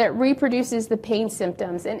exam that reproduces the pain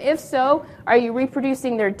symptoms? And if so, are you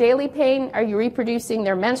reproducing their daily pain? Are you reproducing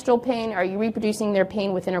their menstrual pain? Are you reproducing their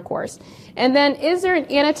pain with intercourse? And then is there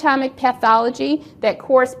an anatomic pathology that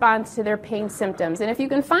corresponds to their pain symptoms? And if you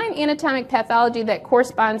can find anatomic pathology that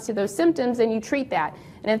corresponds to those symptoms, then you treat that.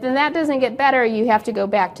 And if then that doesn't get better, you have to go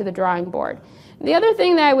back to the drawing board. The other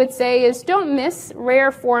thing that I would say is don't miss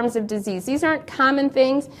rare forms of disease. These aren't common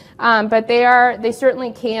things, but they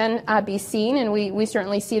certainly can be seen, and we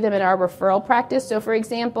certainly see them in our referral practice. So, for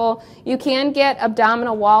example, you can get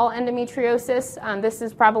abdominal wall endometriosis. This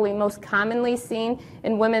is probably most commonly seen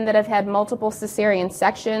in women that have had multiple cesarean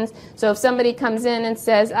sections. So if somebody comes in and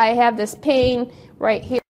says, I have this pain right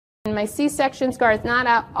here, and my C-section scar is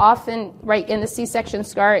not often right in the C-section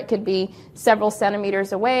scar. It could be several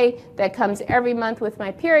centimeters away. That comes every month with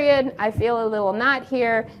my period. I feel a little knot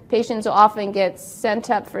here. Patients will often get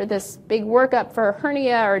sent up for this big workup for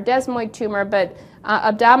hernia or desmoid tumor, but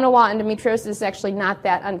abdominal wall endometriosis is actually not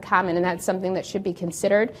that uncommon, and that's something that should be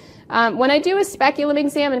considered. When I do a speculum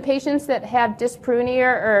exam in patients that have dyspareunia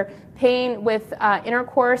or pain with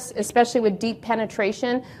intercourse, especially with deep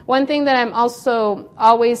penetration, one thing that I'm also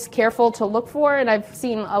always careful to look for, and I've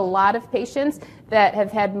seen a lot of patients that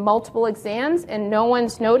have had multiple exams and no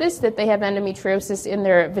one's noticed that they have endometriosis in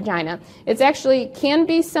their vagina. It's actually can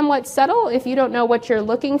be somewhat subtle if you don't know what you're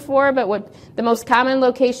looking for, but what the most common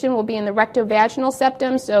location will be in the rectovaginal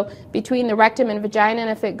septum, so between the rectum and vagina, and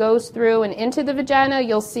if it goes through and into the vagina,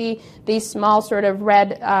 you'll see these small sort of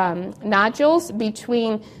red nodules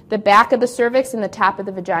between the back of the cervix and the top of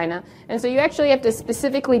the vagina. And so you actually have to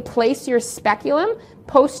specifically place your speculum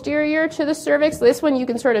posterior to the cervix. This one you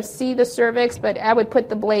can sort of see the cervix, but I would put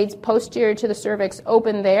the blades posterior to the cervix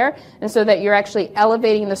open there, and so that you're actually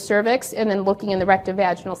elevating the cervix and then looking in the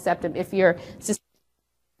rectovaginal septum if you're suspecting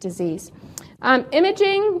disease.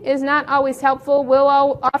 Imaging is not always helpful. We'll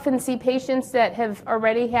often see patients that have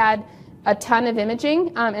already had a ton of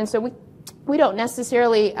imaging, and so we don't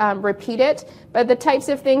necessarily repeat it, but the types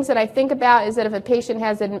of things that I think about is that if a patient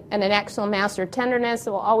has an adnexal mass or tenderness,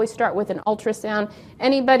 we'll always start with an ultrasound.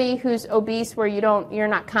 Anybody who's obese where you're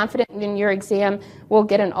not confident in your exam will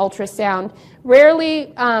get an ultrasound.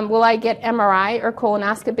 Rarely will I get MRI or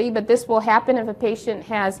colonoscopy, but this will happen if a patient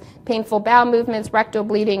has painful bowel movements, rectal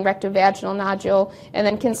bleeding, rectovaginal nodule, and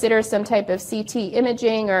then consider some type of CT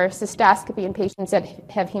imaging or cystoscopy in patients that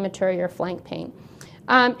have hematuria or flank pain.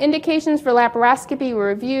 Indications for laparoscopy were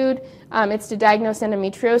reviewed. It's to diagnose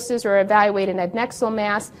endometriosis or evaluate an adnexal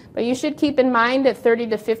mass, but you should keep in mind that 30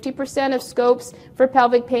 to 50% of scopes for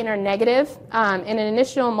pelvic pain are negative, and an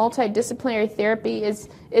initial multidisciplinary therapy is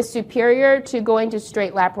superior to going to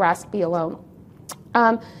straight laparoscopy alone.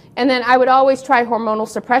 And then I would always try hormonal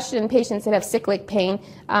suppression in patients that have cyclic pain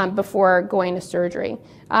before going to surgery.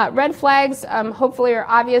 Red flags hopefully are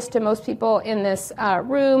obvious to most people in this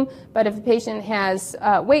room, but if a patient has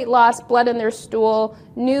weight loss, blood in their stool,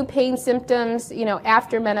 new pain symptoms,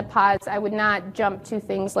 after menopause, I would not jump to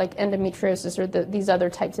things like endometriosis or these other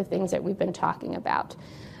types of things that we've been talking about.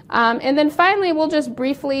 And then finally, we'll just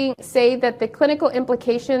briefly say that the clinical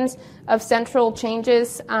implications of central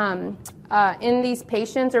changes in these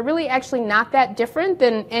patients are really actually not that different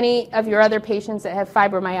than any of your other patients that have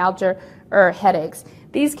fibromyalgia or headaches.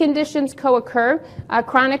 These conditions co-occur,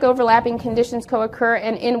 chronic overlapping conditions co-occur,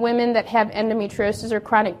 and in women that have endometriosis or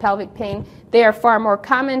chronic pelvic pain, they are far more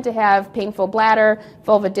common to have painful bladder,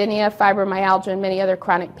 vulvodynia, fibromyalgia, and many other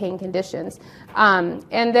chronic pain conditions. And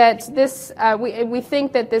that this, we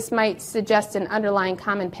think that this might suggest an underlying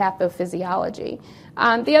common pathophysiology.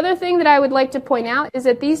 The other thing that I would like to point out is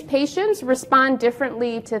that these patients respond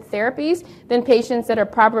differently to therapies than patients that are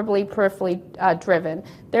probably peripherally driven.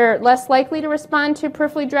 They're less likely to respond to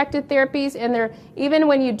peripherally directed therapies, and even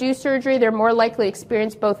when you do surgery, they're more likely to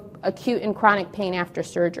experience both acute and chronic pain after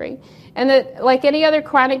surgery. And that, like any other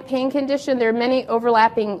chronic pain condition, there are many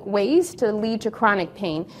overlapping ways to lead to chronic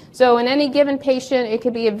pain. So in any given patient, it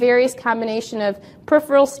could be a various combination of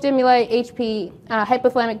peripheral stimuli, HP,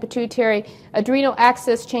 hypothalamic pituitary, adrenal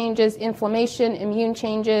axis changes, inflammation, immune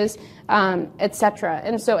changes, etc.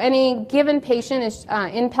 And so any given patient is,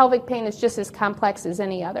 in pelvic pain is just as complex as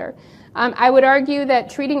any other. I would argue that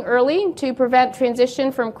treating early to prevent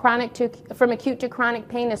transition from acute to chronic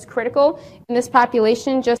pain is critical in this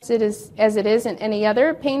population, just as it is in any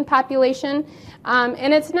other pain population.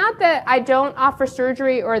 And it's not that I don't offer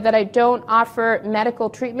surgery or that I don't offer medical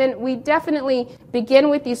treatment. We definitely begin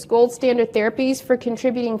with these gold standard therapies for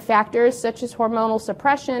contributing factors such as hormonal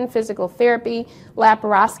suppression, physical therapy,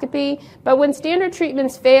 laparoscopy. But when standard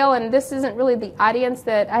treatments fail, and this isn't really the audience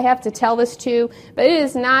that I have to tell this to, but it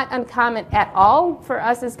is not uncommon at all for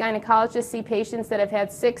us as gynecologists to see patients that have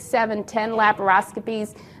had 6, 7, 10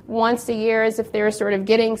 laparoscopies once a year as if they're sort of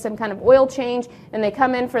getting some kind of oil change, and they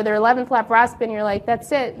come in for their 11th laparoscopy and you're like,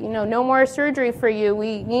 that's it, no more surgery for you.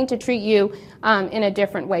 We need to treat you in a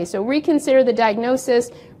different way. So reconsider the diagnosis,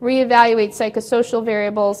 reevaluate psychosocial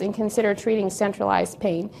variables, and consider treating centralized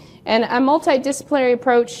pain. And a multidisciplinary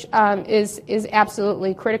approach is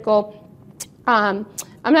absolutely critical.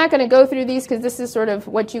 I'm not going to go through these because this is sort of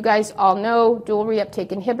what you guys all know. Dual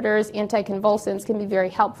reuptake inhibitors, anticonvulsants can be very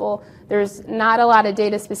helpful. There's not a lot of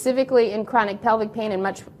data specifically in chronic pelvic pain, and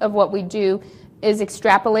much of what we do is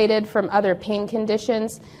extrapolated from other pain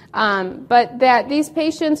conditions. But that these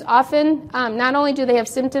patients often, not only do they have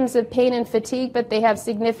symptoms of pain and fatigue, but they have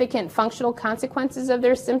significant functional consequences of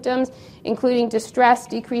their symptoms, including distress,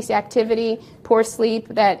 decreased activity, poor sleep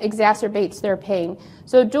that exacerbates their pain.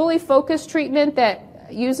 So dually focused treatment that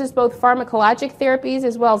uses both pharmacologic therapies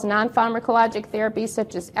as well as non-pharmacologic therapies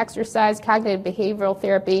such as exercise, cognitive behavioral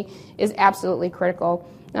therapy is absolutely critical.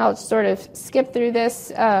 Now let's sort of skip through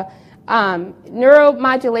this.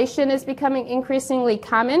 Neuromodulation is becoming increasingly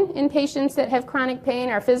common in patients that have chronic pain.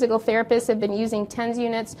 Our physical therapists have been using TENS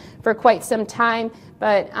units for quite some time,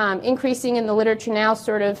 but increasing in the literature now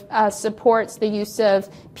sort of supports the use of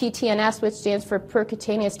PTNS, which stands for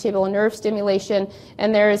percutaneous tibial nerve stimulation,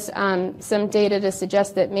 and there's some data to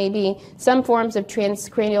suggest that maybe some forms of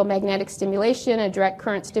transcranial magnetic stimulation and direct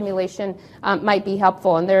current stimulation might be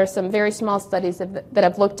helpful, and there are some very small studies that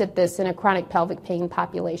have looked at this in a chronic pelvic pain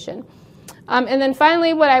population. And then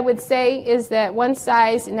finally, what I would say is that one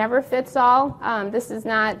size never fits all. This is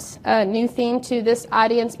not a new theme to this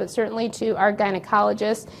audience, but certainly to our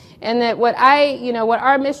gynecologists. And that what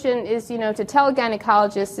our mission is, to tell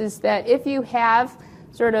gynecologists is that if you have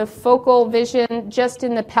sort of focal vision just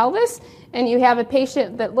in the pelvis and you have a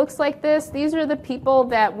patient that looks like this, these are the people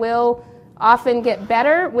that will often get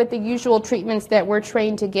better with the usual treatments that we're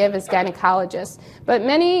trained to give as gynecologists. But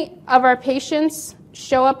many of our patients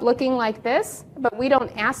show up looking like this, but we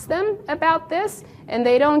don't ask them about this, and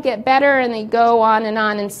they don't get better, and they go on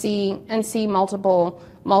and see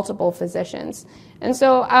multiple physicians. And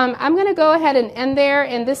so I'm going to go ahead and end there.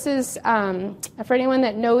 And this is, for anyone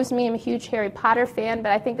that knows me, I'm a huge Harry Potter fan,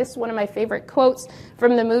 but I think this is one of my favorite quotes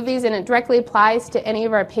from the movies, and it directly applies to any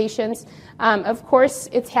of our patients. Of course,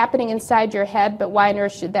 it's happening inside your head, but why on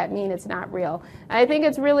earth should that mean it's not real? And I think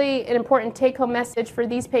it's really an important take-home message for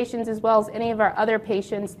these patients as well as any of our other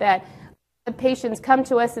patients, that the patients come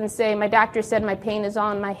to us and say, my doctor said my pain is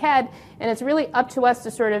all in my head, and it's really up to us to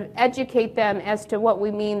sort of educate them as to what we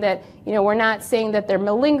mean, that, you know, we're not saying that they're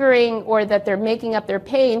malingering or that they're making up their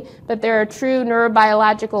pain, but they're a true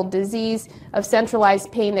neurobiological disease of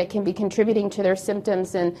centralized pain that can be contributing to their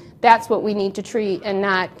symptoms, and that's what we need to treat and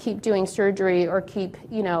not keep doing surgery or keep,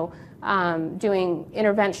 you know, doing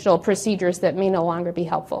interventional procedures that may no longer be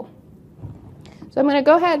helpful. So I'm going to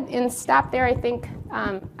go ahead and stop there. I think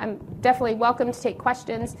I'm definitely welcome to take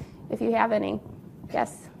questions if you have any.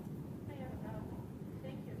 Yes?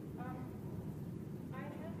 Thank you. I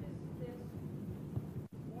have this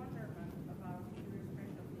wonderment about your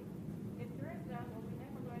specialty. If, for example, we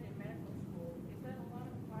never learned in medical school, is that a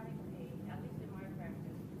lot of chronic pain, at least in my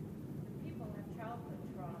practice, people have childhood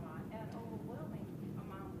trauma, and overwhelming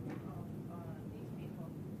amount of these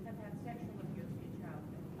people have had sexual abuse in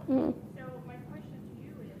childhood. Mm-hmm.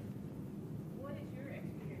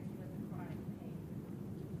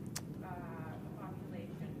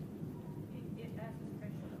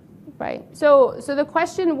 Right. So the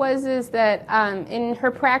question is that in her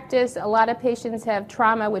practice, a lot of patients have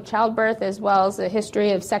trauma with childbirth as well as a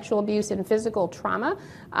history of sexual abuse and physical trauma.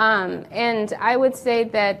 And I would say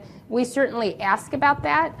that we certainly ask about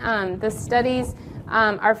that. The studies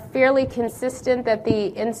are fairly consistent that the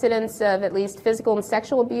incidence of at least physical and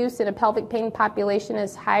sexual abuse in a pelvic pain population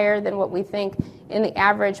is higher than what we think in the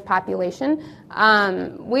average population.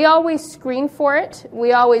 We always screen for it.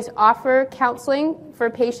 We always offer counseling for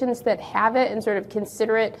patients that have it and sort of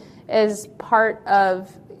consider it as part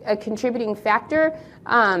of a contributing factor.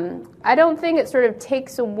 I don't think it sort of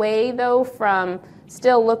takes away, though, from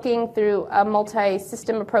still looking through a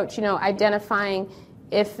multi-system approach, you know, identifying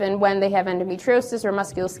if and when they have endometriosis or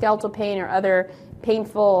musculoskeletal pain or other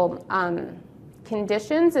painful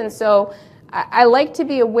conditions. And so I like to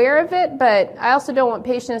be aware of it, but I also don't want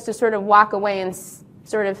patients to sort of walk away and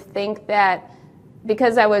sort of think that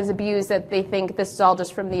because I was abused that they think this is all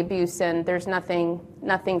just from the abuse and there's nothing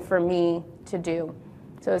for me to do.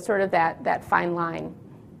 So it's sort of that fine line.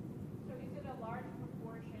 So is it a large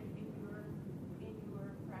proportion in your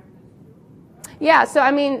practice too? Yeah, so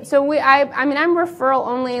I mean I'm referral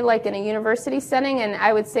only like in a university setting, and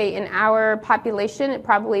I would say in our population it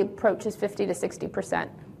probably approaches 50 to 60%.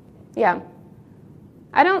 Yeah.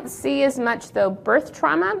 I don't see as much, though, birth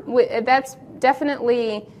trauma. That's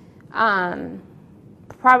definitely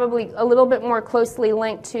probably a little bit more closely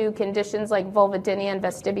linked to conditions like vulvodynia and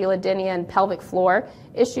vestibulodynia and pelvic floor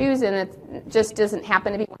issues, and it just doesn't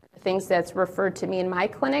happen to be one of the things that's referred to me in my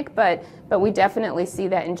clinic, but we definitely see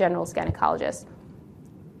that in general as gynecologists.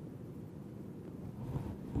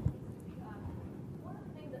 One of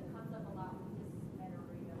the things that comes up a lot with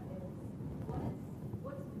dysmenorrhea is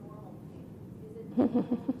what's normal pain? Is it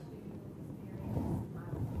normal to experience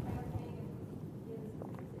mild pain? And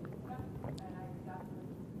I got to talk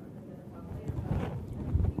later about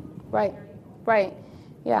Right.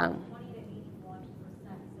 Yeah. 20 to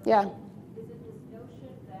 81%. So Yeah. is it this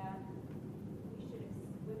notion that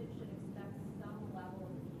women should expect some level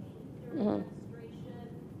of pain during menstruation?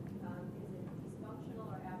 Is it dysfunctional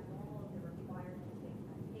or abnormal if they're required to take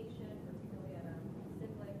medication, particularly at a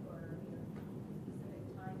cyclic or specific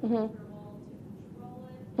time interval to control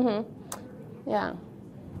it? Yeah.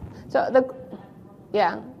 So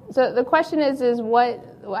the question is what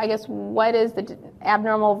is the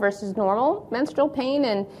abnormal versus normal menstrual pain?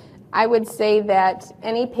 And I would say that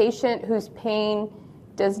any patient whose pain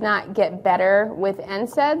does not get better with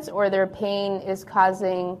NSAIDs or their pain is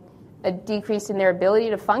causing a decrease in their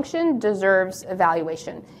ability to function deserves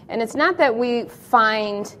evaluation. And it's not that we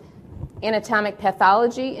find anatomic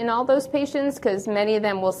pathology in all those patients, because many of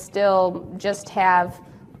them will still just have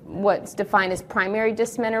what's defined as primary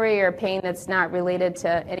dysmenorrhea or pain that's not related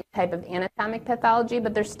to any type of anatomic pathology,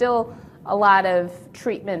 but there's still a lot of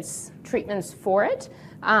treatments for it.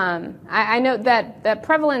 I know that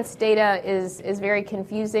prevalence data is very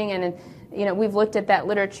confusing, and we've looked at that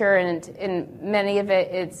literature, and in many of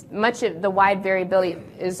it, it's much of the wide variability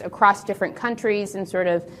is across different countries and sort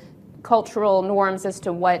of cultural norms as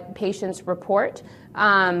to what patients report,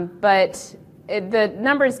 but the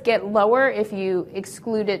numbers get lower if you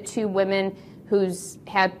exclude it to women who's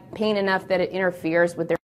had pain enough that it interferes with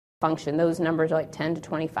their function. Those numbers are like 10 to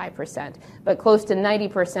 25%, but close to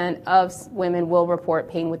 90% of women will report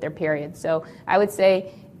pain with their period. So I would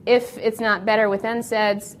say if it's not better with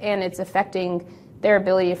NSAIDs and it's affecting their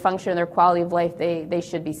ability to function, their quality of life, they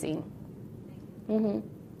should be seen. Mm-hmm.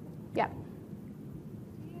 Yeah. Do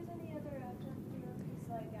you use any other adjunct therapies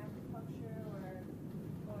like acupuncture or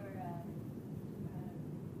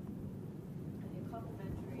any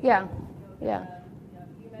complementary? Yeah.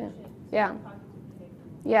 You mentioned Yeah. cognitive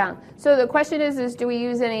behavior. Yeah. So the question is do we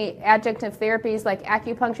use any adjunctive therapies like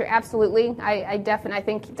acupuncture? Absolutely. I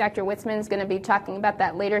think Dr. Witzman is going to be talking about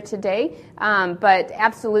that later today. But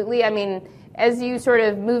absolutely. I mean, as you sort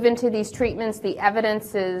of move into these treatments, the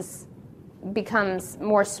evidence becomes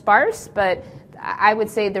more sparse, but I would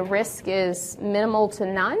say the risk is minimal to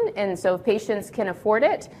none. And so if patients can afford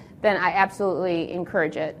it, then I absolutely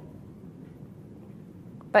encourage it.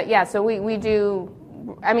 But yeah, so we do.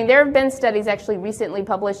 I mean, there have been studies actually recently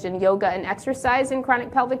published in Yoga and Exercise in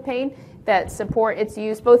chronic pelvic pain that support its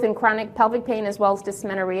use both in chronic pelvic pain as well as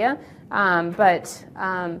dysmenorrhea, and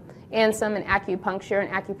some in acupuncture and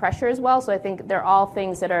acupressure as well. So I think they're all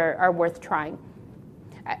things that are worth trying.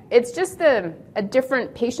 It's just a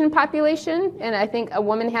different patient population, and I think a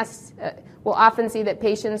woman will often see that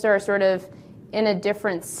patients are sort of in a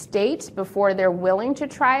different state before they're willing to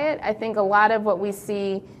try it. I think a lot of what we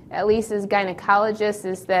see, at least as gynecologists,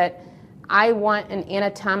 is that I want an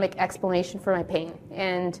anatomic explanation for my pain.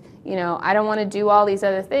 And, I don't want to do all these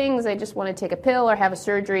other things. I just want to take a pill or have a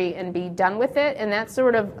surgery and be done with it. And that's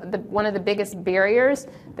sort of one of the biggest barriers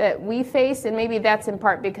that we face. And maybe that's in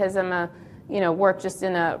part because I'm work just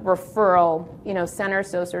in a referral, center,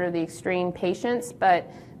 so sort of the extreme patients. But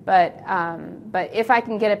if I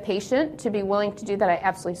can get a patient to be willing to do that, I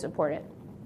absolutely support it.